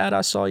that's the ad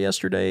I saw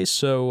yesterday.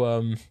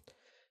 So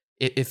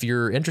if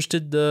you're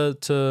interested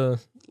to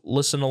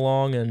listen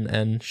along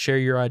and share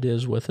your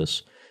ideas with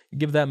us,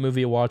 give that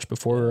movie a watch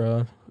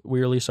before we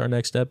release our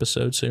next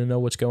episode, so you know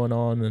what's going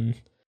on and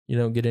you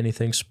don't get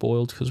anything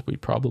spoiled, because we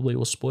probably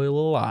will spoil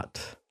a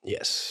lot.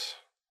 Yes.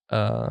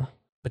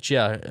 But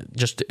yeah,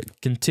 just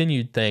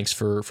continued thanks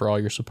for all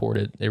your support.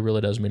 It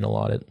really does mean a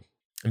lot. It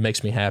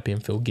makes me happy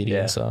and feel giddy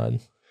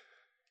inside.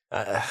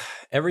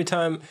 Every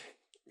time...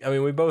 I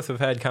mean, we both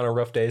have had kind of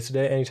rough days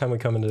today. Anytime we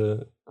come in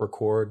to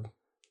record,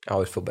 I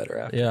always feel better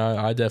after.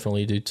 Yeah, I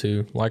definitely do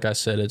too. Like I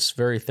said, it's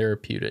very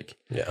therapeutic.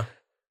 Yeah.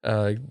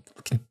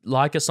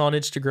 Like us on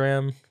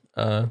Instagram,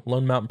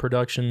 Lone Mountain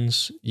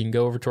Productions. You can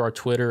go over to our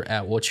Twitter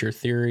at What's Your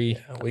Theory.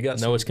 Yeah, we got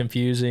it's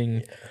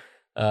confusing.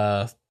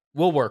 Yeah.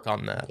 We'll work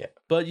on that. Yeah.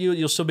 But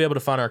you'll still be able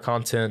to find our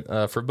content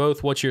for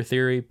both What's Your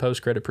Theory,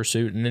 Post-Credit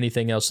Pursuit, and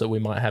anything else that we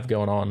might have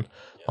going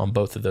on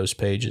both of those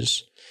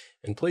pages.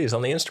 And please,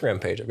 on the Instagram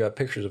page, I've got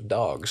pictures of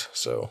dogs.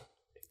 So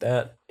if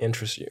that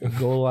interests you,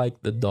 go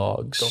like the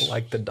dogs. Go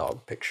like the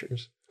dog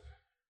pictures.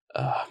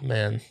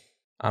 Man,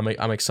 I'm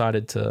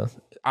excited to.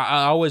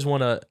 I always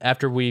want to,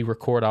 after we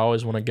record, I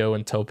always want to go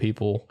and tell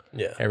people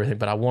everything.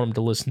 But I want them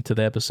to listen to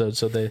the episode,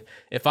 so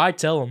if I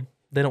tell them,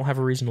 they don't have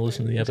a reason to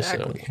listen to the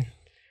episode.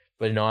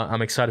 But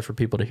I'm excited for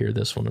people to hear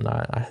this one, and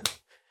I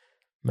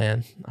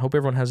hope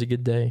everyone has a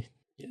good day.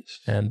 Yes.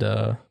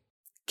 And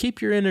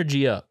keep your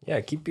energy up.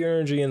 Yeah, keep your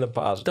energy in the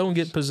positive. Don't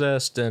get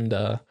possessed, and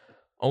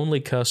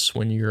only cuss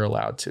when you're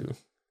allowed to.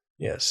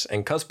 Yes,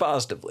 and cuss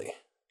positively.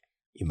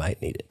 You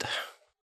might need it.